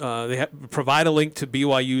 provide a link to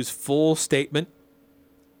BYU's full statement,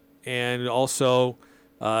 and also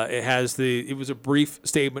it was a brief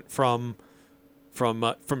statement from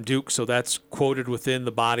Duke, so that's quoted within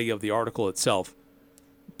the body of the article itself.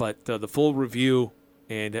 But the full review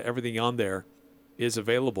and everything on there is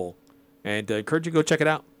available, and I encourage you to go check it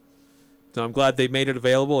out. So I'm glad they made it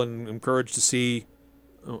available, and encouraged to see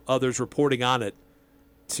others reporting on it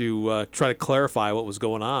to try to clarify what was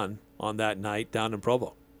going on that night down in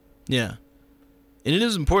Provo. Yeah. And it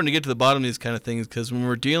is important to get to the bottom of these kind of things, because when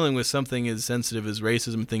we're dealing with something as sensitive as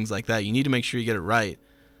racism and things like that, you need to make sure you get it right.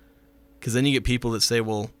 Because then you get people that say,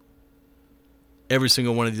 well, every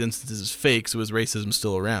single one of these instances is fake, so is racism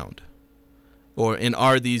still around? And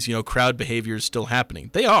are these, crowd behaviors still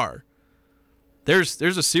happening? They are. There's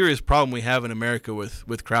a serious problem we have in America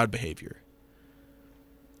with crowd behavior.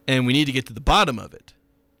 And we need to get to the bottom of it.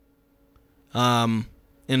 And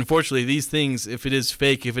unfortunately, these things, if it is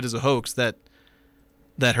fake, if it is a hoax, that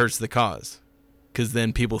hurts the cause, because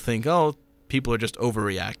then people think, oh, people are just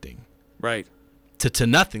overreacting. Right. To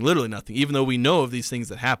nothing, literally nothing, even though we know of these things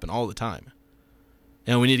that happen all the time.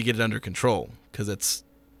 And we need to get it under control, because it's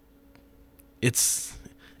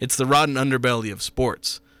It's the rotten underbelly of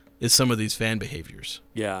sports is some of these fan behaviors.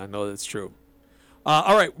 Yeah, I know that's true.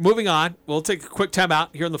 All right, moving on. We'll take a quick time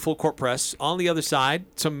out here in the Full Court Press. On the other side,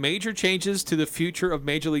 some major changes to the future of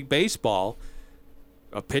Major League Baseball.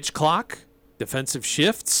 A pitch clock, defensive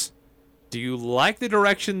shifts. Do you like the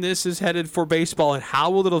direction this is headed for baseball, and how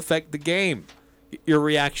will it affect the game? Your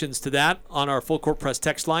reactions to that on our Full Court Press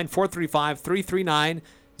text line,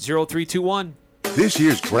 435-339-0321. This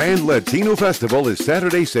year's Grand Latino Festival is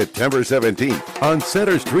Saturday, September 17th on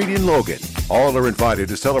Center Street in Logan. All are invited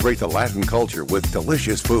to celebrate the Latin culture with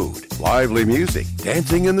delicious food, lively music,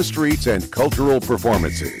 dancing in the streets, and cultural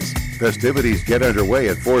performances. Festivities get underway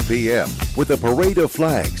at 4 p.m. with a parade of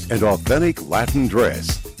flags and authentic Latin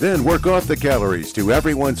dress. Then work off the calories to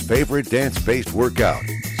everyone's favorite dance-based workout,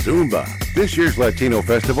 Zumba. This year's Latino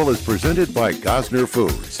Festival is presented by Gosner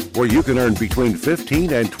Foods, where you can earn between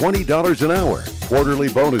 $15 and $20 an hour, quarterly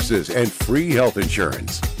bonuses, and free health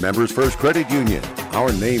insurance. Members First Credit Union.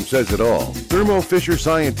 Our name says it all. Thermo Fisher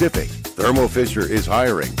Scientific. Thermo Fisher is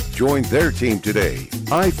hiring. Join their team today.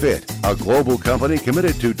 iFit, a global company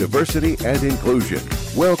committed to diversity and inclusion,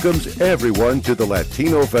 welcomes everyone to the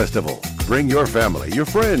Latino Festival. Bring your family, your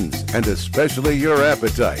friends, and especially your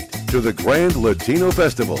appetite to the Grand Latino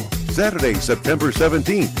Festival, Saturday, September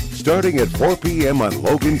 17th, starting at 4 p.m. on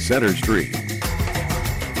Logan Center Street.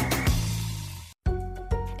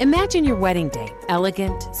 Imagine your wedding day.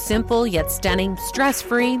 Elegant, simple, yet stunning,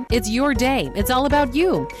 stress-free. It's your day. It's all about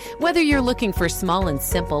you. Whether you're looking for small and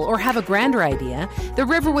simple or have a grander idea, the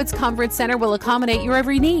Riverwoods Conference Center will accommodate your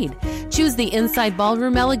every need. Choose the inside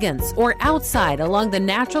ballroom elegance or outside along the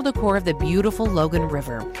natural decor of the beautiful Logan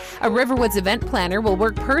River. A Riverwoods event planner will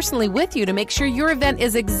work personally with you to make sure your event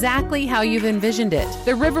is exactly how you've envisioned it.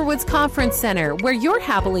 The Riverwoods Conference Center, where your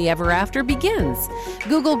happily ever after begins.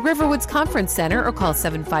 Google Riverwoods Conference Center or call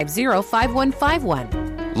 750-5151.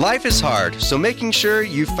 Life is hard, so making sure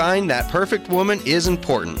you find that perfect woman is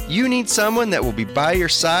important. You need someone that will be by your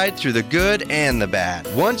side through the good and the bad.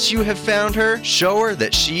 Once you have found her, show her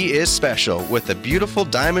that she is special with a beautiful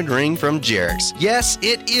diamond ring from Jerix. Yes,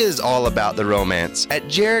 it is all about the romance. At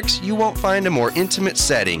Jerix, you won't find a more intimate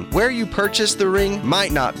setting. Where you purchase the ring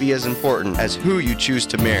might not be as important as who you choose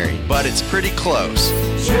to marry, but it's pretty close.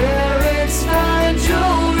 Jerix Fine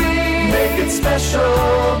Jewelry. Make it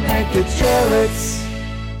special, make it Jerix.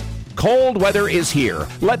 Cold weather is here.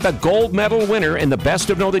 Let the gold medal winner in the Best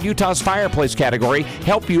of Northern Utah's fireplace category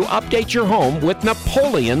help you update your home with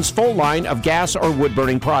Napoleon's full line of gas or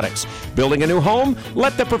wood-burning products. Building a new home?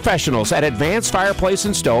 Let the professionals at Advanced Fireplace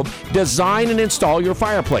and Stove design and install your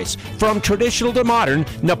fireplace. From traditional to modern,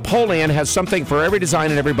 Napoleon has something for every design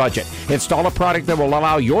and every budget. Install a product that will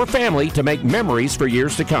allow your family to make memories for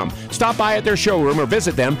years to come. Stop by at their showroom or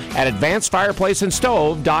visit them at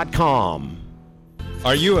advancedfireplaceandstove.com.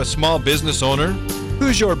 Are you a small business owner?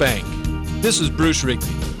 Who's your bank? This is Bruce Rigby.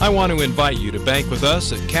 I want to invite you to bank with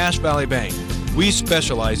us at Cache Valley Bank. We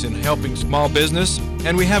specialize in helping small business,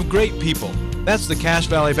 and we have great people. That's the Cache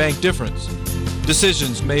Valley Bank difference.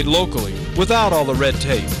 Decisions made locally, without all the red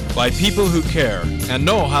tape, by people who care and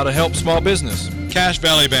know how to help small business. Cache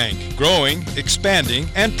Valley Bank, growing, expanding,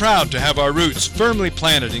 and proud to have our roots firmly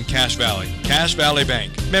planted in Cache Valley. Cache Valley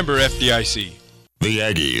Bank, member FDIC. The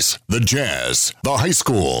Aggies, the Jazz, the high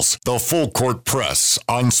schools, the Full Court Press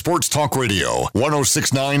on Sports Talk Radio,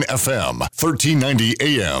 106.9 FM, 1390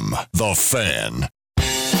 AM. The Fan.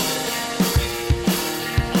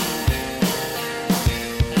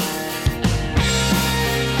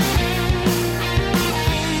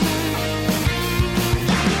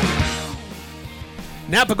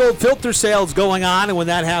 Napa Gold filter sales going on, and when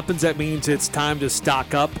that happens, that means it's time to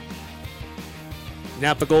stock up.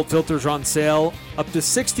 Napa Gold filters are on sale up to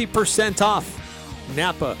 60% off.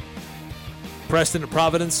 Napa, Preston and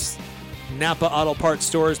Providence, Napa Auto Parts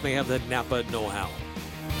stores may have the Napa know-how.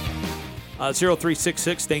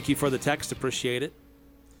 0366, thank you for the text. Appreciate it.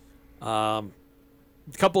 A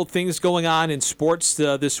couple of things going on in sports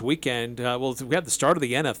this weekend. Well, we had the start of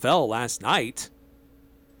the NFL last night.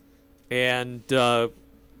 And,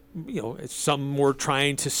 some were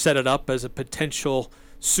trying to set it up as a potential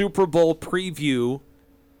Super Bowl preview.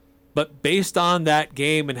 But based on that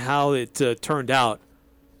game and how it turned out,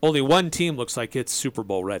 only one team looks like it's Super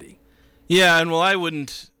Bowl ready. Yeah, and I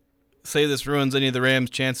wouldn't say this ruins any of the Rams'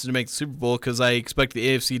 chances to make the Super Bowl because I expect the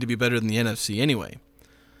AFC to be better than the NFC anyway.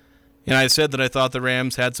 And I said that I thought the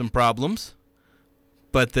Rams had some problems,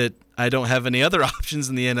 but that I don't have any other options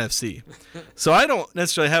in the NFC. So I don't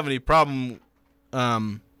necessarily have any problem,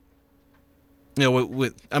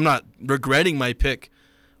 with I'm not regretting my pick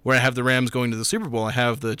where I have the Rams going to the Super Bowl. I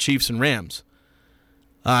have the Chiefs and Rams.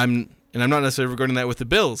 I'm And I'm not necessarily regarding that with the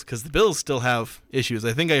Bills, because the Bills still have issues.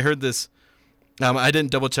 I think I heard this. I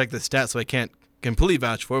didn't double-check the stats, so I can't completely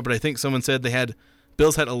vouch for it, but I think someone said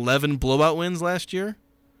Bills had 11 blowout wins last year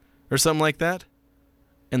or something like that,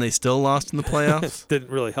 and they still lost in the playoffs. Didn't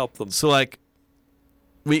really help them. So,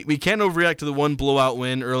 we can't overreact to the one blowout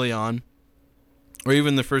win early on or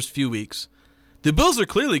even the first few weeks. The Bills are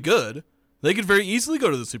clearly good. They could very easily go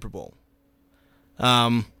to the Super Bowl.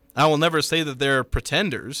 I will never say that they're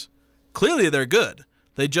pretenders. Clearly, they're good.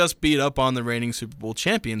 They just beat up on the reigning Super Bowl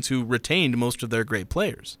champions who retained most of their great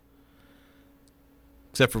players.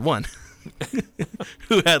 Except for one,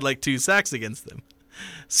 who had 2 sacks against them.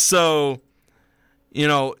 So,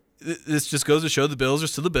 this just goes to show the Bills are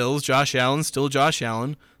still the Bills. Josh Allen's still Josh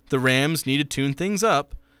Allen. The Rams need to tune things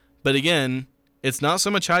up. But again, it's not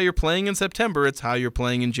so much how you're playing in September, it's how you're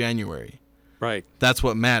playing in January. Right. That's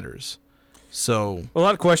what matters. So a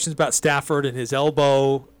lot of questions about Stafford and his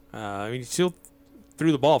elbow. He still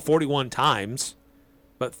threw the ball 41 times,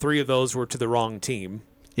 but 3 of those were to the wrong team.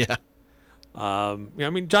 Yeah.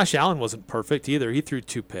 Josh Allen wasn't perfect either. He threw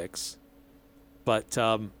 2 picks. But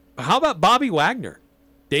how about Bobby Wagner?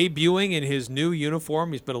 Debuting in his new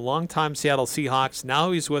uniform. He's been a long time Seattle Seahawks.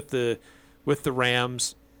 Now he's with the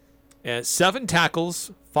Rams. 7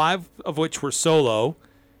 tackles, 5 of which were solo.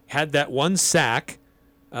 Had that 1 sack,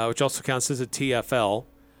 which also counts as a TFL,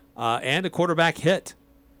 and a quarterback hit.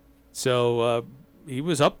 So he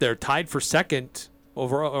was up there, tied for second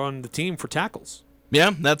over on the team for tackles.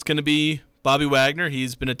 Yeah, that's going to be Bobby Wagner.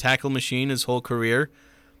 He's been a tackle machine his whole career.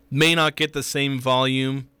 May not get the same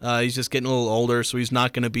volume. He's just getting a little older, so he's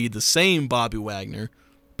not going to be the same Bobby Wagner.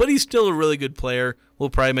 But he's still a really good player. Will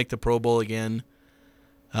probably make the Pro Bowl again.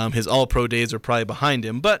 His All-Pro days are probably behind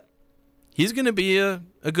him, but he's going to be a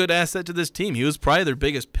good asset to this team. He was probably their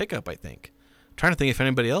biggest pickup, I think. I'm trying to think if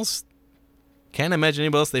anybody else. Can't imagine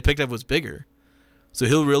anybody else they picked up was bigger. So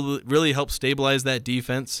he'll really help stabilize that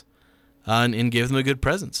defense and give them a good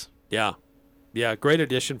presence. Yeah. Yeah, great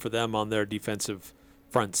addition for them on their defensive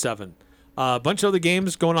front 7. A bunch of other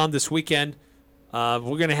games going on this weekend. We're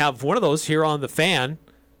going to have one of those here on the Fan.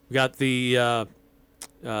 We got the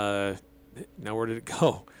now where did it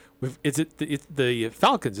go? It's the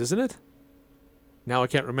Falcons, isn't it? Now I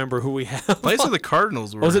can't remember who we have. I said the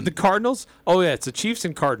Cardinals were. Was it the Cardinals? Oh, yeah, it's the Chiefs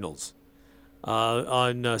and Cardinals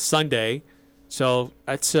on Sunday. So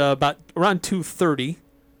that's about around 2:30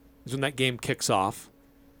 is when that game kicks off.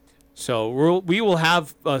 So we will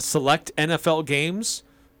have select NFL games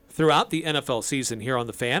throughout the NFL season here on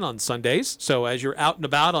the Fan on Sundays. So as you're out and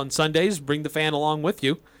about on Sundays, bring the Fan along with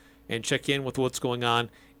you and check in with what's going on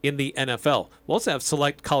in the NFL. We'll also have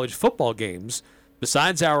select college football games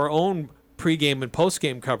besides our own pregame and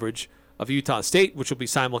postgame coverage of Utah State, which will be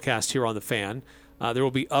simulcast here on the Fan. There will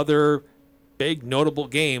be other big notable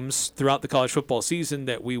games throughout the college football season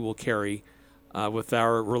that we will carry with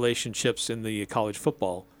our relationships in the college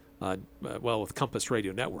football, with Compass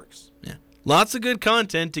Radio Networks. Yeah, lots of good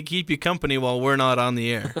content to keep you company while we're not on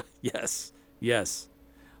the air. Yes,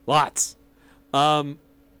 lots.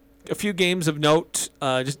 A few games of note,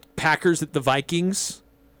 just Packers at the Vikings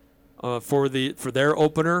for their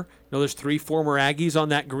opener. There's 3 former Aggies on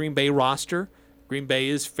that Green Bay roster. Green Bay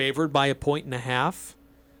is favored by 1.5 points.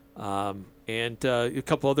 And a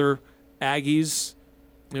couple other Aggies.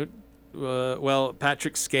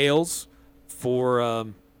 Patrick Scales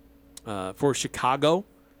for Chicago.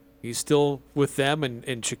 He's still with them,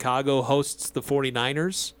 and Chicago hosts the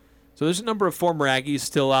 49ers. So there's a number of former Aggies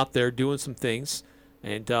still out there doing some things.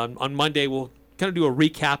 And on Monday, we'll kind of do a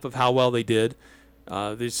recap of how well they did.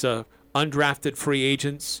 These undrafted free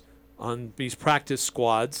agents on these practice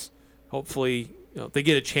squads. Hopefully, they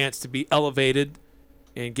get a chance to be elevated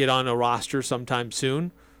and get on a roster sometime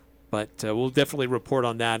soon. But we'll definitely report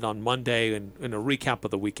on that on Monday and a recap of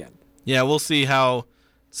the weekend. Yeah, we'll see how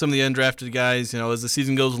some of the undrafted guys, as the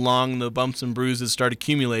season goes along, the bumps and bruises start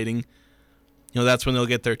accumulating. That's when they'll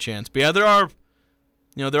get their chance. But yeah,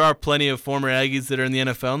 there are plenty of former Aggies that are in the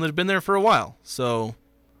NFL and that have been there for a while. So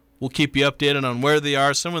we'll keep you updated on where they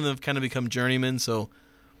are. Some of them have kind of become journeymen, so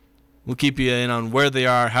we'll keep you in on where they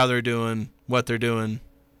are, how they're doing, what they're doing.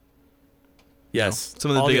 Yes.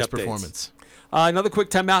 Some of the biggest performance. Another quick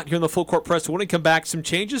timeout here in the Full Court Press. When we come back, some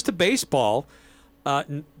changes to baseball.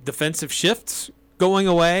 Defensive shifts going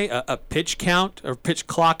away, a pitch count, or pitch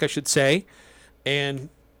clock, I should say, and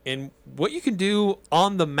what you can do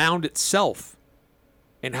on the mound itself,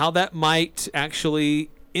 and how that might actually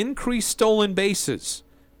increase stolen bases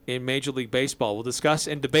in Major League Baseball. We'll discuss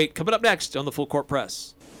and debate coming up next on the Full Court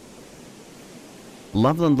Press.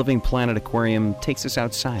 Loveland Living Planet Aquarium takes us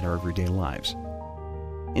outside our everyday lives,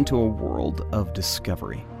 into a world of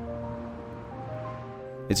discovery.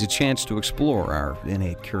 It's a chance to explore our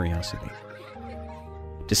innate curiosity.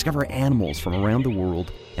 Discover animals from around the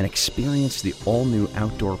world and experience the all-new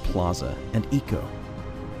Outdoor Plaza and Eco.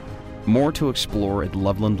 More to explore at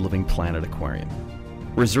Loveland Living Planet Aquarium.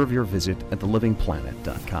 Reserve your visit at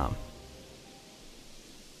thelivingplanet.com.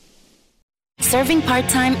 Serving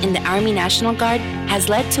part-time in the Army National Guard has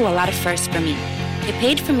led to a lot of firsts for me. It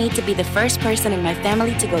paid for me to be the first person in my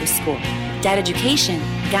family to go to school. That education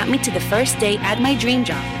got me to the first day at my dream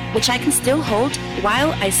job, which I can still hold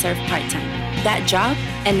while I serve part-time. That job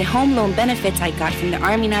and the home loan benefits I got from the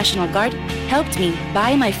Army National Guard helped me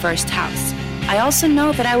buy my first house. I also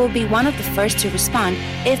know that I will be one of the first to respond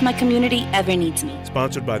if my community ever needs me.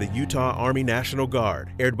 Sponsored by the Utah Army National Guard.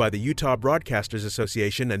 Aired by the Utah Broadcasters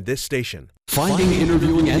Association and this station. Finding,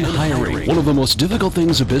 interviewing, and hiring. One of the most difficult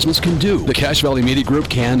things a business can do. The Cache Valley Media Group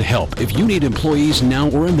can help. If you need employees now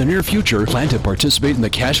or in the near future, plan to participate in the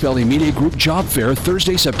Cache Valley Media Group Job Fair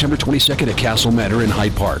Thursday, September 22nd at Castle Manor in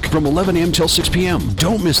Hyde Park from 11 a.m. till 6 p.m.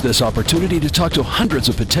 Don't miss this opportunity to talk to hundreds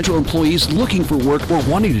of potential employees looking for work or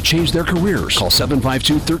wanting to change their careers. Call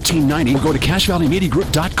 752-1390 or go to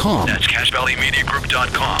CacheValleyMediaGroup.com. That's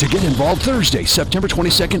CacheValleyMediaGroup.com. To get involved Thursday, September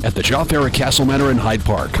 22nd at the Job Fair at Castle Manor in Hyde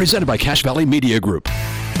Park. Presented by Cache Valley Media Group.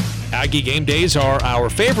 Aggie game days are our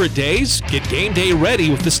favorite days. Get game day ready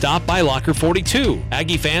with the Stop by Locker 42.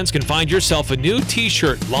 Aggie fans can find yourself a new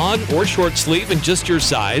t-shirt, long or short sleeve in just your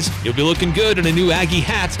size. You'll be looking good in a new Aggie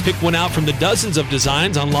hat. Pick one out from the dozens of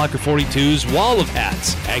designs on Locker 42's wall of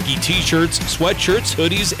hats. Aggie t-shirts, sweatshirts,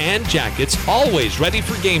 hoodies, and jackets, always ready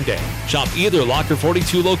for game day. Shop either Locker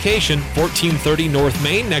 42 location, 1430 North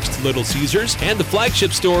Main next to Little Caesars, and the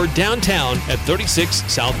flagship store downtown at 36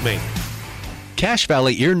 South Main. Cache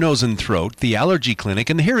Valley Ear, Nose, and Throat, the Allergy Clinic,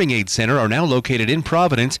 and the Hearing Aid Center are now located in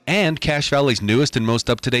Providence, and Cache Valley's newest and most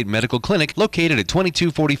up-to-date medical clinic located at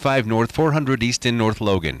 2245 North 400 East in North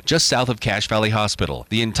Logan, just south of Cache Valley Hospital.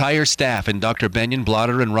 The entire staff and Dr. Benyon,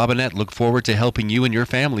 Blotter, and Robinette look forward to helping you and your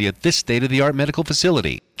family at this state-of-the-art medical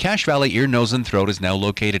facility. Cache Valley Ear, Nose, and Throat is now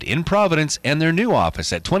located in Providence and their new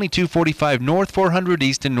office at 2245 North 400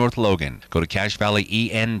 East in North Logan. Go to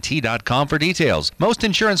CacheValleyENT.com for details. Most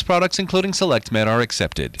insurance products, including SelectMed, are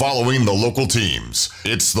accepted. Following the local teams,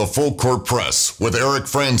 it's the Full Court Press with Eric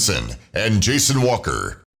Franson and Jason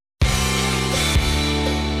Walker.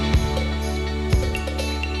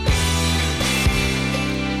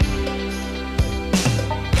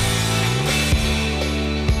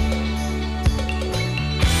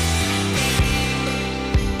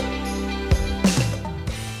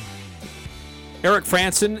 Eric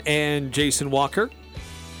Franson and Jason Walker.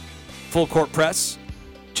 Full Court Press.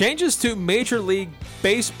 Changes to Major League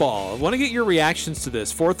Baseball. I want to get your reactions to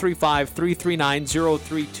this.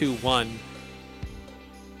 435-339-0321.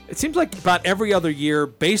 It seems like about every other year,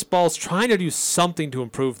 baseball's trying to do something to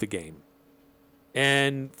improve the game.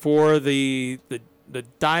 And for the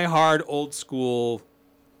diehard old school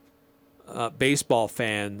baseball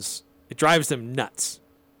fans, it drives them nuts.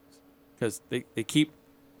 Because they keep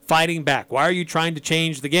fighting back. Why are you trying to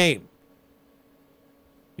change the game?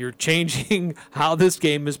 You're changing how this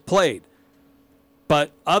game is played.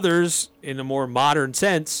 But others, in a more modern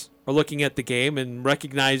sense, are looking at the game and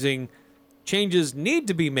recognizing changes need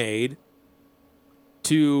to be made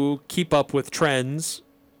to keep up with trends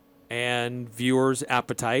and viewers'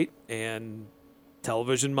 appetite and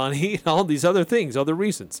television money and all these other things, other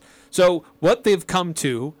reasons. So what they've come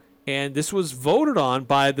to, and this was voted on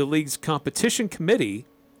by the league's competition committee,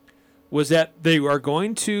 was that they are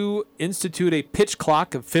going to institute a pitch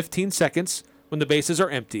clock of 15 seconds when the bases are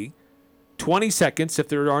empty, 20 seconds if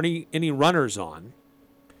there aren't any runners on,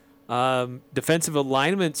 defensive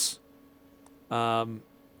alignments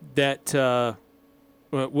that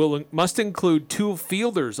must include 2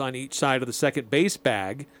 fielders on each side of the second base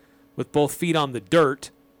bag with both feet on the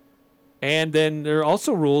dirt, and then there are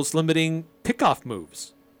also rules limiting pickoff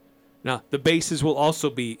moves. Now, the bases will also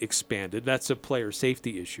be expanded. That's a player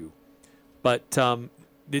safety issue. But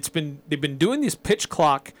they've been doing this pitch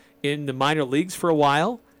clock in the minor leagues for a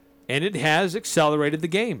while, and it has accelerated the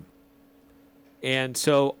game. And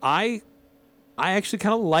so I actually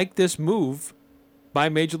kind of like this move by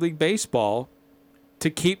Major League Baseball to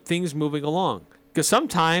keep things moving along. Because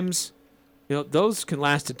sometimes, those can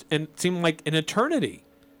last and seem like an eternity.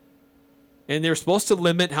 And they're supposed to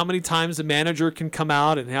limit how many times the manager can come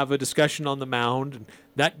out and have a discussion on the mound. And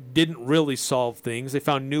that didn't really solve things. They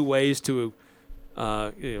found new ways to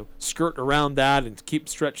skirt around that and keep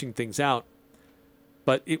stretching things out.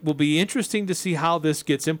 But it will be interesting to see how this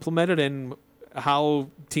gets implemented and how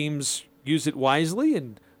teams use it wisely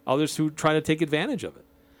and others who try to take advantage of it.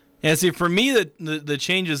 Yeah, see, for me, the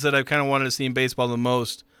changes that I've kind of wanted to see in baseball the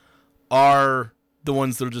most are the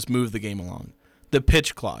ones that'll just move the game along. The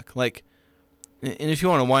pitch clock. Like, and if you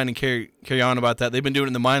want to whine and carry on about that, they've been doing it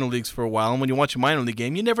in the minor leagues for a while, and when you watch a minor league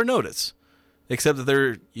game, you never notice. Except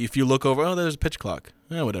that if you look over, there's a pitch clock.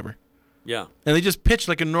 Whatever. Yeah. And they just pitch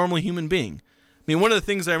like a normal human being. I mean, one of the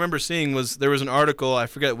things I remember seeing was there was an article, I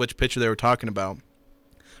forget which pitcher they were talking about,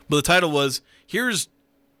 but the title was, here's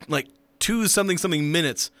like 2-something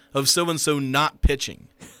minutes of so-and-so not pitching.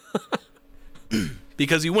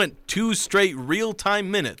 Because he went 2 straight real-time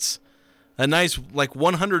minutes, a nice like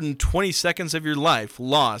 120 seconds of your life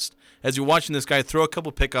lost as you're watching this guy throw a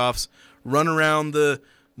couple pickoffs, run around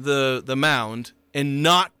the mound, and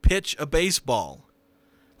not pitch a baseball.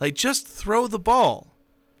 Like, just throw the ball.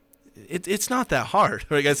 It's not that hard.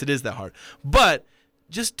 Or I guess it is that hard. But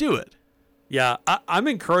just do it. Yeah, I'm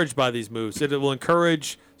encouraged by these moves. It will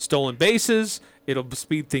encourage stolen bases. It'll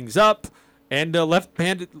speed things up. And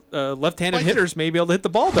left-handed hitters may be able to hit the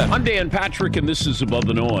ball better. I'm Dan Patrick, and this is Above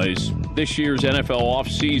the Noise. This year's NFL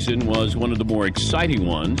offseason was one of the more exciting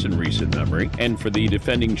ones in recent memory. And for the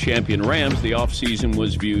defending champion Rams, the offseason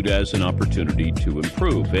was viewed as an opportunity to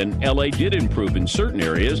improve. And L.A. did improve in certain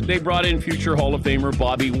areas. They brought in future Hall of Famer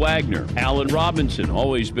Bobby Wagner. Allen Robinson,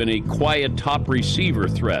 always been a quiet top receiver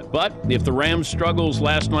threat. But if the Rams' struggles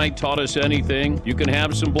last night taught us anything, you can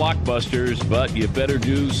have some blockbusters, but you better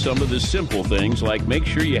do some of the simple things like make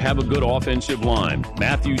sure you have a good offensive line.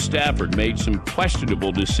 Matthew Stafford made some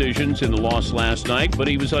questionable decisions in the loss last night, but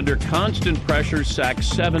he was under constant pressure, sacked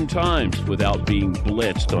 7 times without being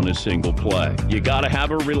blitzed on a single play. You got to have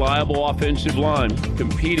a reliable offensive line.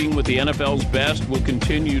 Competing with the NFL's best will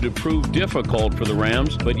continue to prove difficult for the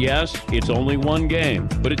Rams, but yes, it's only one game,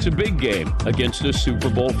 but it's a big game against a Super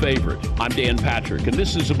Bowl favorite. I'm Dan Patrick, and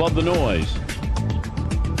this is Above the Noise.